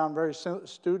turned around very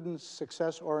student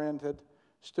success-oriented,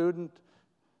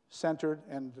 student-centered,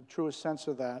 and the truest sense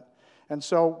of that. And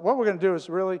so what we're going to do is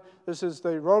really, this is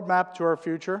the roadmap to our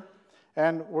future,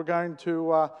 and we're going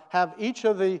to have each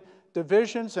of the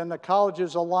divisions and the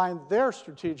colleges align their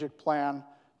strategic plan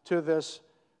to this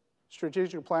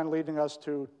strategic plan leading us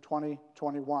to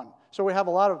 2021. So we have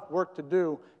a lot of work to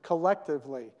do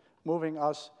collectively, moving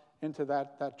us into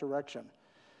that direction.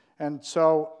 And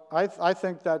so I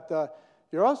think that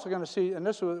you're also going to see, and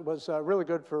this was really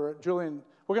good for Julian,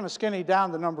 we're going to skinny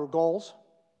down the number of goals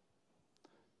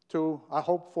to, I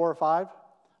hope, 4 or 5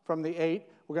 from the 8.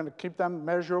 We're going to keep them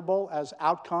measurable as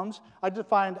outcomes. I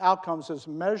defined outcomes as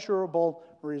measurable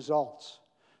results.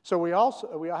 So we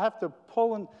have to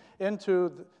pull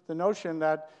into the notion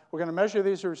that we're going to measure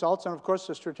these results, and of course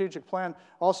the strategic plan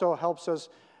also helps us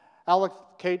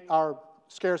allocate our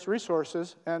scarce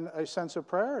resources and a sense of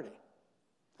priority.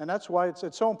 And that's why it's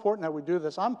so important that we do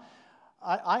this. I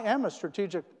am a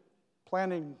strategic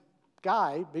planning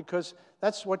guy because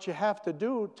that's what you have to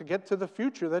do to get to the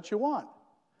future that you want.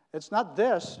 It's not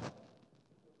this,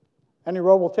 any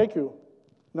road will take you.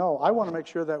 No, I want to make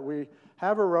sure that we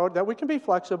have a road that we can be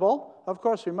flexible. Of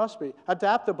course we must be.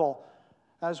 Adaptable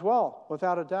as well,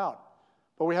 without a doubt.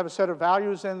 But we have a set of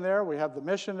values in there. We have the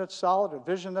mission that's solid, a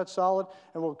vision that's solid,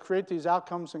 and we'll create these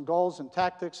outcomes and goals and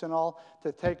tactics and all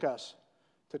to take us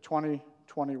to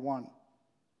 2021.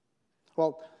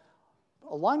 Well,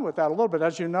 along with that a little bit,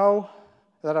 as you know,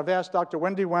 that I've asked Dr.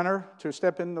 Wendy Wenner to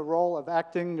step in the role of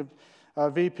acting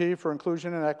VP for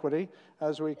Inclusion and Equity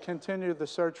as we continue the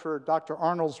search for Dr.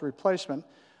 Arnold's replacement.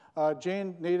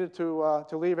 Jean needed to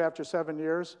leave after 7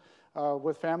 years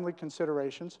with family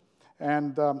considerations,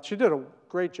 and she did a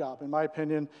great job, in my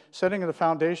opinion, setting the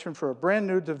foundation for a brand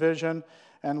new division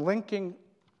and linking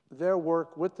their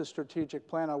work with the strategic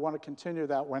plan. I want to continue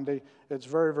that, Wendy. It's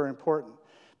very, very important.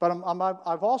 But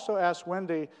I've also asked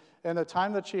Wendy, in the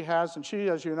time that she has, and she,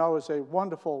 as you know, is a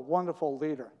wonderful, wonderful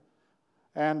leader.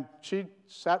 And she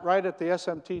sat right at the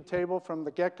SMT table from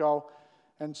the get-go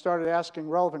and started asking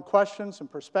relevant questions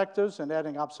and perspectives and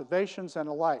adding observations and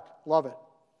the like. Love it.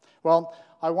 Well,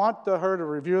 I want her to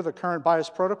review the current bias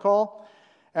protocol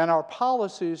and our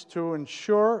policies to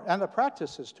ensure, and the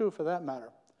practices too, for that matter,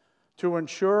 to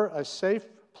ensure a safe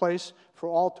place for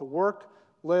all to work,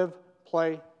 live,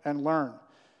 play, and learn.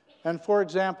 And for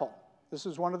example, this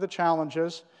is one of the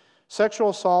challenges. Sexual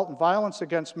assault and violence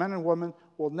against men and women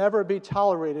will never be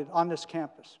tolerated on this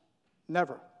campus.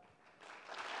 Never.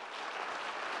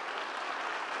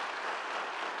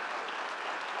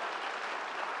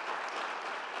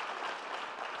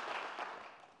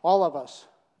 All of us,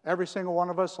 every single one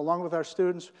of us, along with our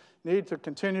students, need to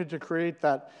continue to create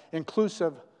that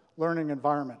inclusive learning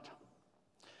environment.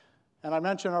 And I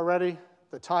mentioned already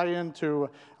the tie-in to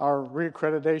our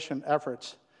reaccreditation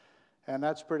efforts. And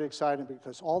that's pretty exciting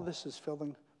because all this is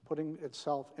putting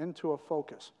itself into a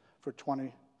focus for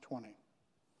 2020.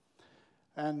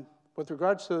 And with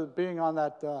regards to being on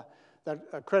that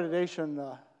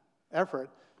accreditation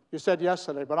effort, you said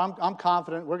yesterday, but I'm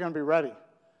confident we're going to be ready.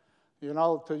 You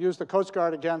know, to use the Coast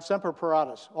Guard again, semper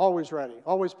paratus, always ready,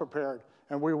 always prepared,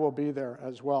 and we will be there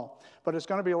as well. But it's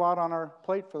going to be a lot on our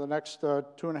plate for the next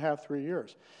 2.5, 3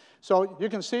 years. So you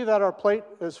can see that our plate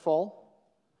is full,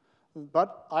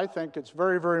 but I think it's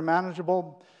very, very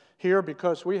manageable here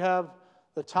because we have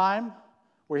the time,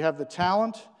 we have the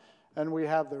talent, and we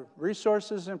have the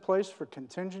resources in place for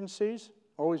contingencies.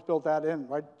 Always build that in,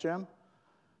 right, Jim?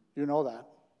 You know that,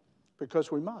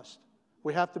 because we must.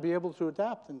 We have to be able to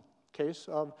adapt in case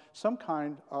of some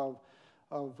kind of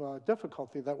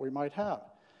difficulty that we might have.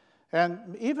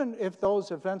 And even if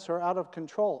those events are out of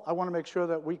control, I want to make sure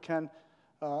that we can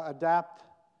adapt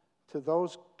to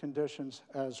those conditions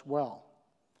as well.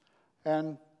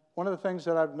 And one of the things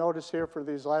that I've noticed here for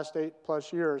these last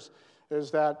 8+ years is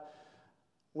that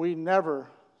we never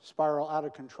spiral out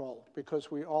of control because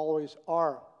we always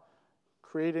are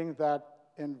creating that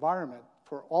environment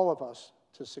for all of us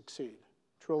to succeed.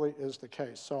 Truly is the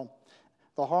case. So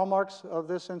the hallmarks of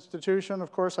this institution,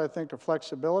 of course, I think are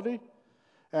flexibility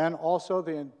and also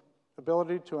the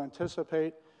ability to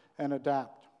anticipate and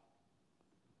adapt.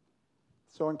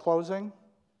 So in closing,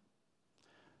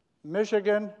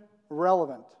 Michigan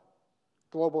relevant,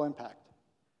 global impact.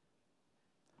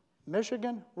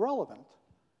 Michigan relevant,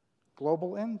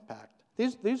 global impact.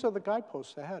 These are the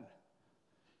guideposts ahead.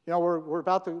 You know, we're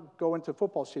about to go into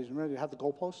football season. Ready to have the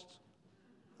goalposts?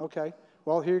 Okay.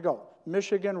 Well, here you go.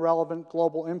 Michigan relevant,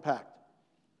 global impact.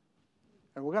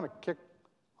 And we're going to kick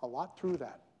a lot through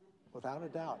that, without a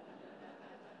doubt.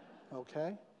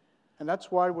 Okay? And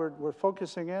that's why we're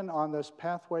focusing in on this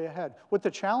pathway ahead, with the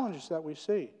challenges that we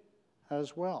see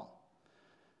as well.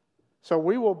 So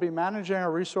we will be managing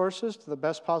our resources to the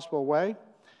best possible way.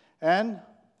 And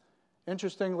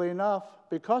interestingly enough,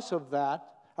 because of that,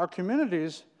 our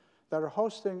communities that are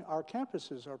hosting our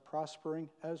campuses are prospering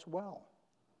as well.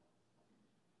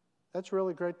 That's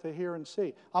really great to hear and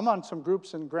see. I'm on some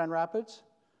groups in Grand Rapids,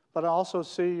 but I also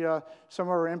see some of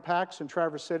our impacts in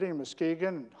Traverse City, and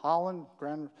Muskegon, and Holland,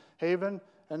 Grand Haven,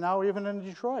 and now even in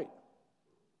Detroit.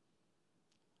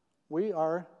 We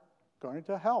are going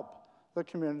to help the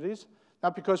communities,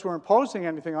 not because we're imposing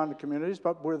anything on the communities,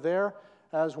 but we're there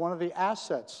as one of the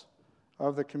assets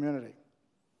of the community.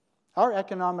 Our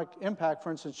economic impact,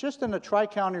 for instance, just in the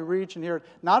Tri-County region here,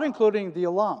 not including the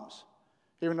alums,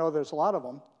 even though there's a lot of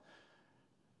them,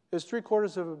 is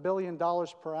 $750 million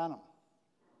per annum.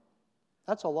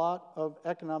 That's a lot of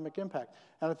economic impact.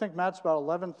 And I think Matt's about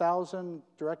 11,000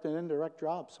 direct and indirect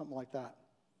jobs, something like that.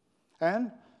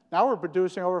 And now we're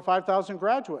producing over 5,000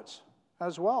 graduates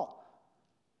as well.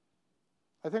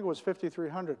 I think it was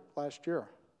 5,300 last year.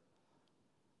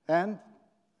 And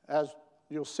as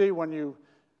you'll see when you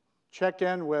check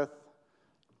in with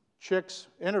Chick's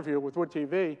interview with Wood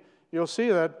TV, you'll see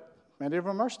that many of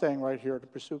them are staying right here to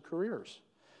pursue careers.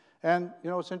 And, you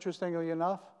know, it's interestingly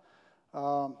enough,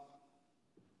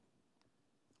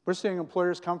 we're seeing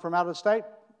employers come from out of state,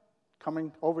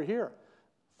 coming over here.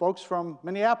 Folks from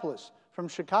Minneapolis, from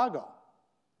Chicago.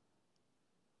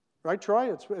 Right,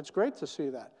 Troy? It's great to see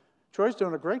that. Troy's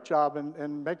doing a great job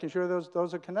in making sure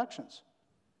those are connections.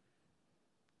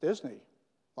 Disney,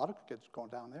 a lot of kids going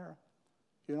down there,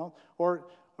 you know. Or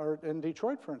in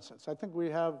Detroit, for instance, I think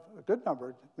we have a good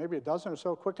number, maybe a dozen or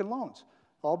so Quicken Loans,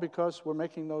 all because we're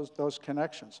making those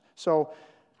connections. So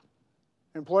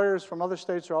employers from other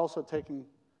states are also taking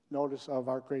notice of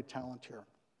our great talent here.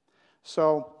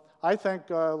 So I think,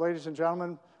 ladies and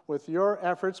gentlemen, with your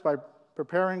efforts by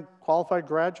preparing qualified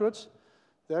graduates,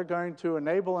 they're going to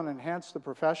enable and enhance the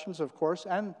professions, of course,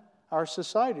 and our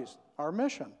societies, our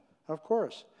mission, of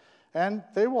course. And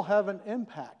they will have an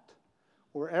impact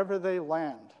wherever they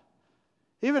land,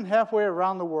 even halfway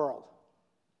around the world.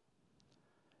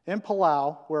 In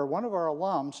Palau, where one of our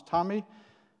alums, Tommy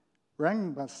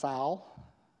Rengasal,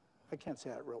 I can't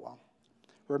say that real well,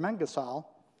 Remengesal,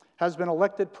 has been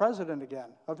elected president again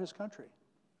of his country,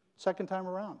 second time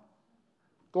around.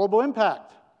 Global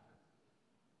impact,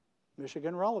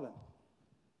 Michigan relevant.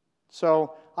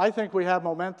 So I think we have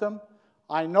momentum.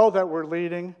 I know that we're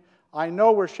leading. I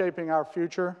know we're shaping our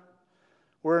future.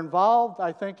 We're involved,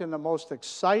 I think, in the most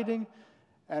exciting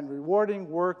and rewarding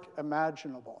work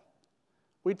imaginable.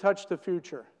 We touch the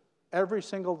future every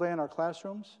single day in our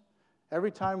classrooms,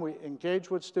 every time we engage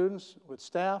with students, with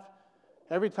staff,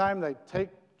 every time they take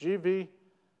GV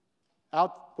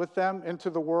out with them into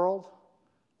the world.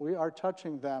 We are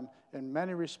touching them in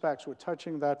many respects. We're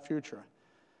touching that future.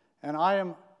 And I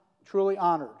am truly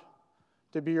honored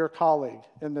to be your colleague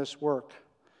in this work.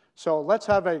 So let's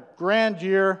have a grand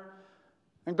year,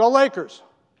 and go Lakers!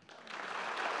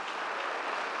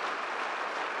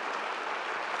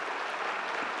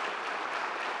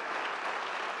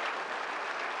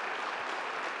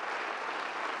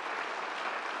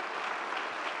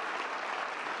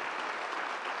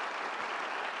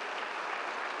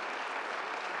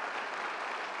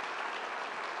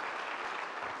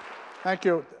 Thank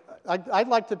you. I'd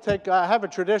like to take, I have a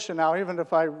tradition now, even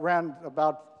if I ran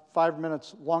about 5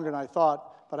 minutes longer than I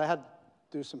thought, but I had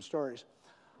to do some stories.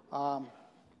 A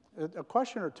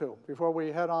question or two before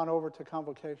we head on over to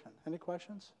convocation. Any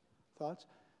questions, thoughts?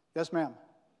 Yes, ma'am.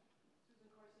 Susan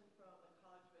Carson from the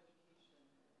College of Education.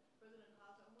 President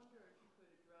Haas, I wonder if you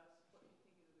could address what you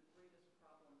think is the greatest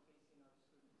problem facing our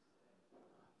students today.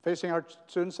 Facing our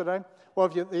students today? Well,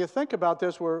 if you think about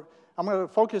this, I'm going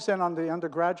to focus in on the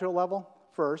undergraduate level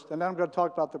first, and then I'm going to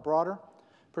talk about the broader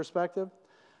perspective.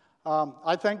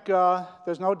 I think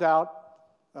there's no doubt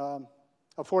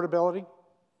affordability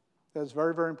is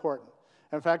very, very important.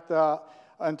 In fact,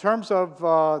 in terms of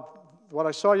what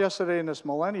I saw yesterday in this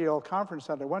millennial conference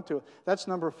that I went to, that's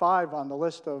number 5 on the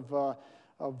list of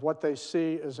what they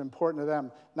see as important to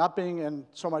them, not being in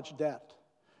so much debt.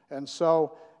 And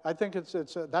so I think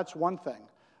that's one thing.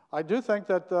 I do think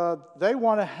that they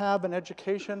want to have an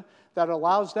education that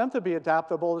allows them to be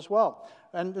adaptable as well.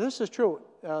 And this is true.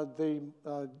 The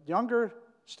younger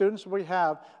students we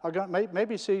have are going to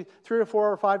maybe see 3 or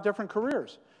 4 or 5 different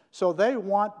careers. So they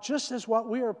want just as what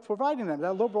we are providing them,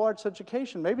 that liberal arts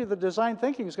education. Maybe the design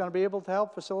thinking is going to be able to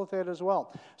help facilitate as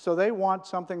well. So they want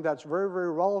something that's very,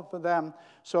 very relevant for them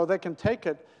so they can take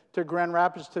it to Grand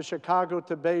Rapids, to Chicago,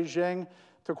 to Beijing,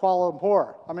 to Kuala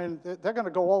Lumpur. I mean, they're going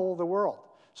to go all over the world.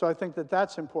 So I think that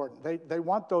that's important. They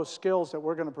want those skills that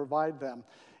we're going to provide them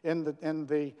in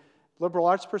the liberal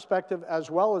arts perspective,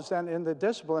 as well as then in the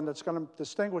discipline that's going to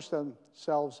distinguish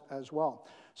themselves as well.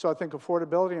 So I think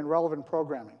affordability and relevant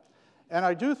programming. And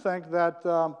I do think that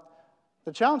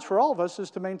the challenge for all of us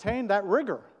is to maintain that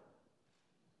rigor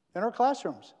in our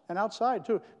classrooms and outside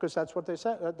too, because that's what they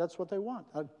said, that's what they want.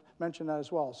 I mentioned that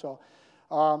as well. So,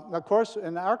 of course,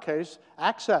 in our case,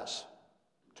 access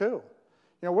too.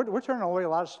 You know, we're turning away a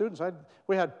lot of students.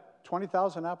 We had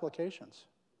 20,000 applications.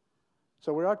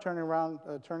 So we are turning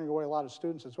away a lot of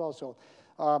students as well. So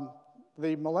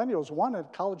the millennials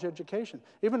wanted college education,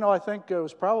 even though I think it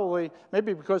was probably,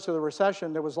 maybe because of the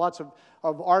recession, there was lots of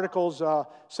articles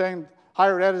saying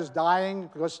higher ed is dying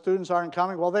because students aren't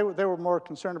coming. Well, they were more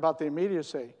concerned about the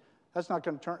immediacy. That's not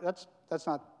going to turn, that's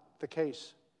not the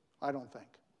case, I don't think.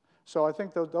 So I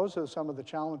think those are some of the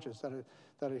challenges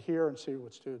that I hear and see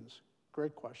with students.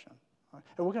 Great question.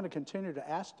 And we're going to continue to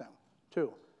ask them,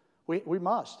 too. We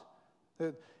must.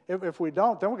 If we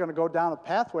don't, then we're going to go down a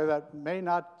pathway that may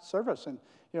not serve us. And,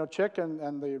 you know, Chick and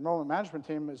the enrollment management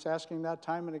team is asking that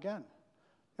time and again.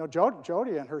 You know,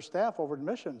 Jody and her staff over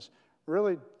admissions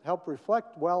really help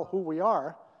reflect well who we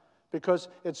are, because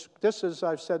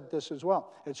I've said this as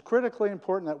well, it's critically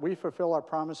important that we fulfill our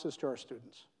promises to our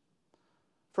students.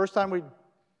 First time we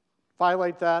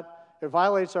violate that, it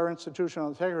violates our institutional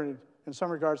integrity. In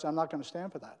some regards, I'm not going to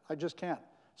stand for that. I just can't.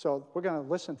 So we're going to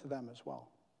listen to them as well.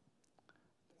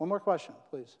 One more question,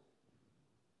 please.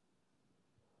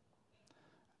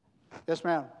 Yes,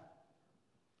 ma'am.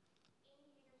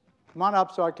 Come on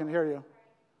up so I can hear you.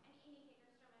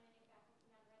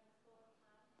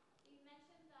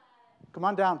 Come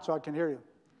on down so I can hear you.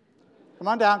 Come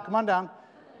on down, come on down.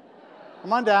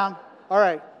 Come on down. All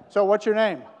right, so what's your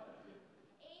name?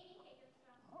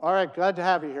 All right, glad to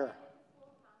have you here.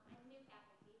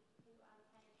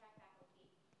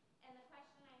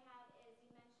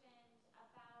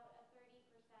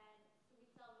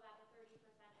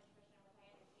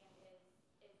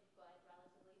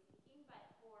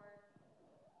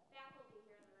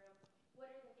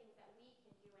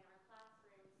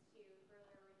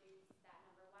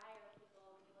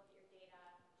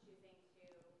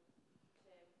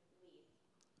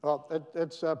 Well,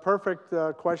 it's a perfect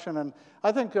question, and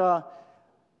I think,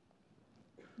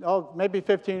 maybe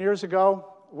 15 years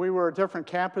ago, we were a different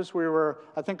campus. We were,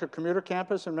 I think, a commuter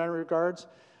campus in many regards.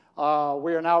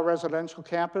 We are now a residential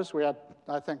campus. We had,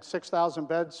 I think, 6,000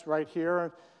 beds right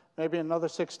here, maybe another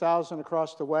 6,000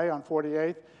 across the way on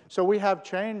 48th. So we have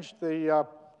changed the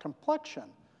complexion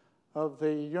of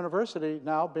the university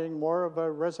now being more of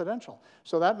a residential.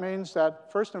 So that means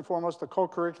that, first and foremost, the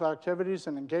co-curricular activities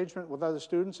and engagement with other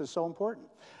students is so important.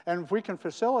 And if we can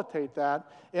facilitate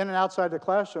that in and outside the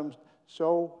classrooms,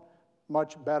 so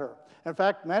much better. In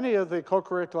fact, many of the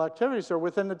co-curricular activities are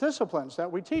within the disciplines that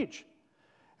we teach.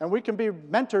 And we can be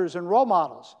mentors and role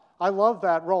models. I love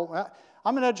that role.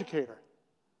 I'm an educator.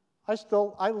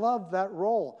 I love that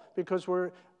role because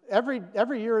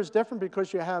every year is different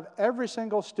because you have every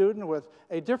single student with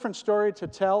a different story to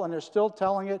tell, and they're still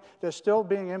telling it, they're still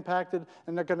being impacted,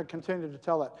 and they're going to continue to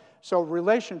tell it. So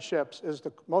relationships is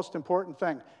the most important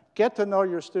thing. Get to know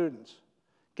your students.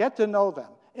 Get to know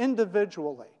them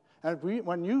individually. And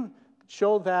when you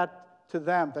show that to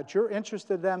them, that you're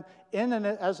interested in them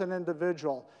as an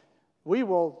individual, we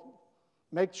will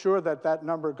make sure that that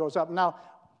number goes up. Now,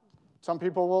 some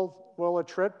people will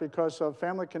attrit because of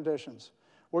family conditions.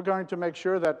 We're going to make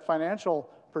sure that financial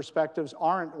perspectives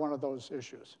aren't one of those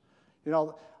issues. You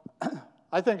know,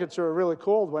 I think it's really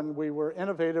cool when we were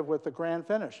innovative with the grand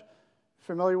finish.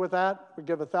 Familiar with that? We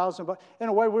give $1,000. In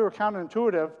a way, we were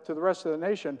counterintuitive to the rest of the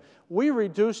nation. We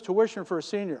reduced tuition for a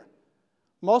senior.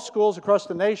 Most schools across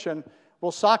the nation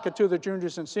will sock it to the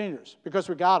juniors and seniors because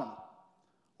we got them.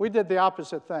 We did the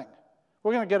opposite thing.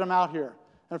 We're going to get them out here.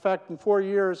 In fact, in 4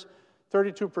 years,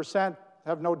 32%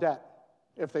 have no debt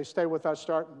if they stay with us,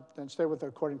 and stay with us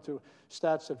according to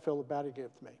stats that Phil Labadie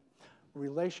gave to me.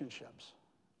 Relationships.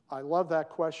 I love that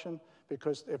question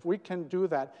because if we can do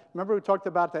that, remember we talked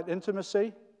about that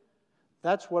intimacy?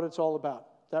 That's what it's all about,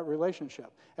 that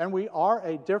relationship. And we are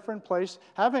a different place.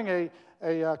 Having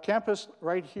a campus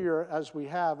right here as we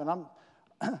have, and I'm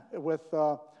with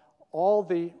all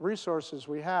the resources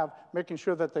we have, making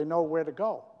sure that they know where to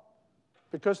go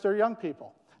because they're young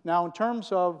people. Now, in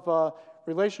terms of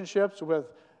relationships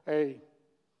with a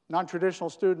non-traditional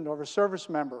student or a service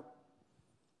member,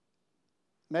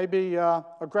 maybe a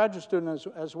graduate student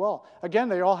as well. Again,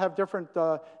 they all have different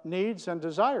needs and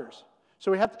desires,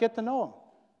 so we have to get to know them.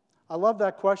 I love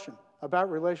that question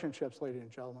about relationships, ladies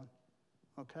and gentlemen.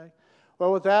 Okay?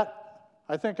 Well, with that,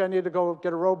 I think I need to go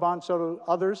get a robe on, so do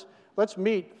others. Let's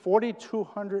meet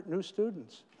 4,200 new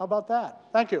students. How about that?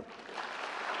 Thank you.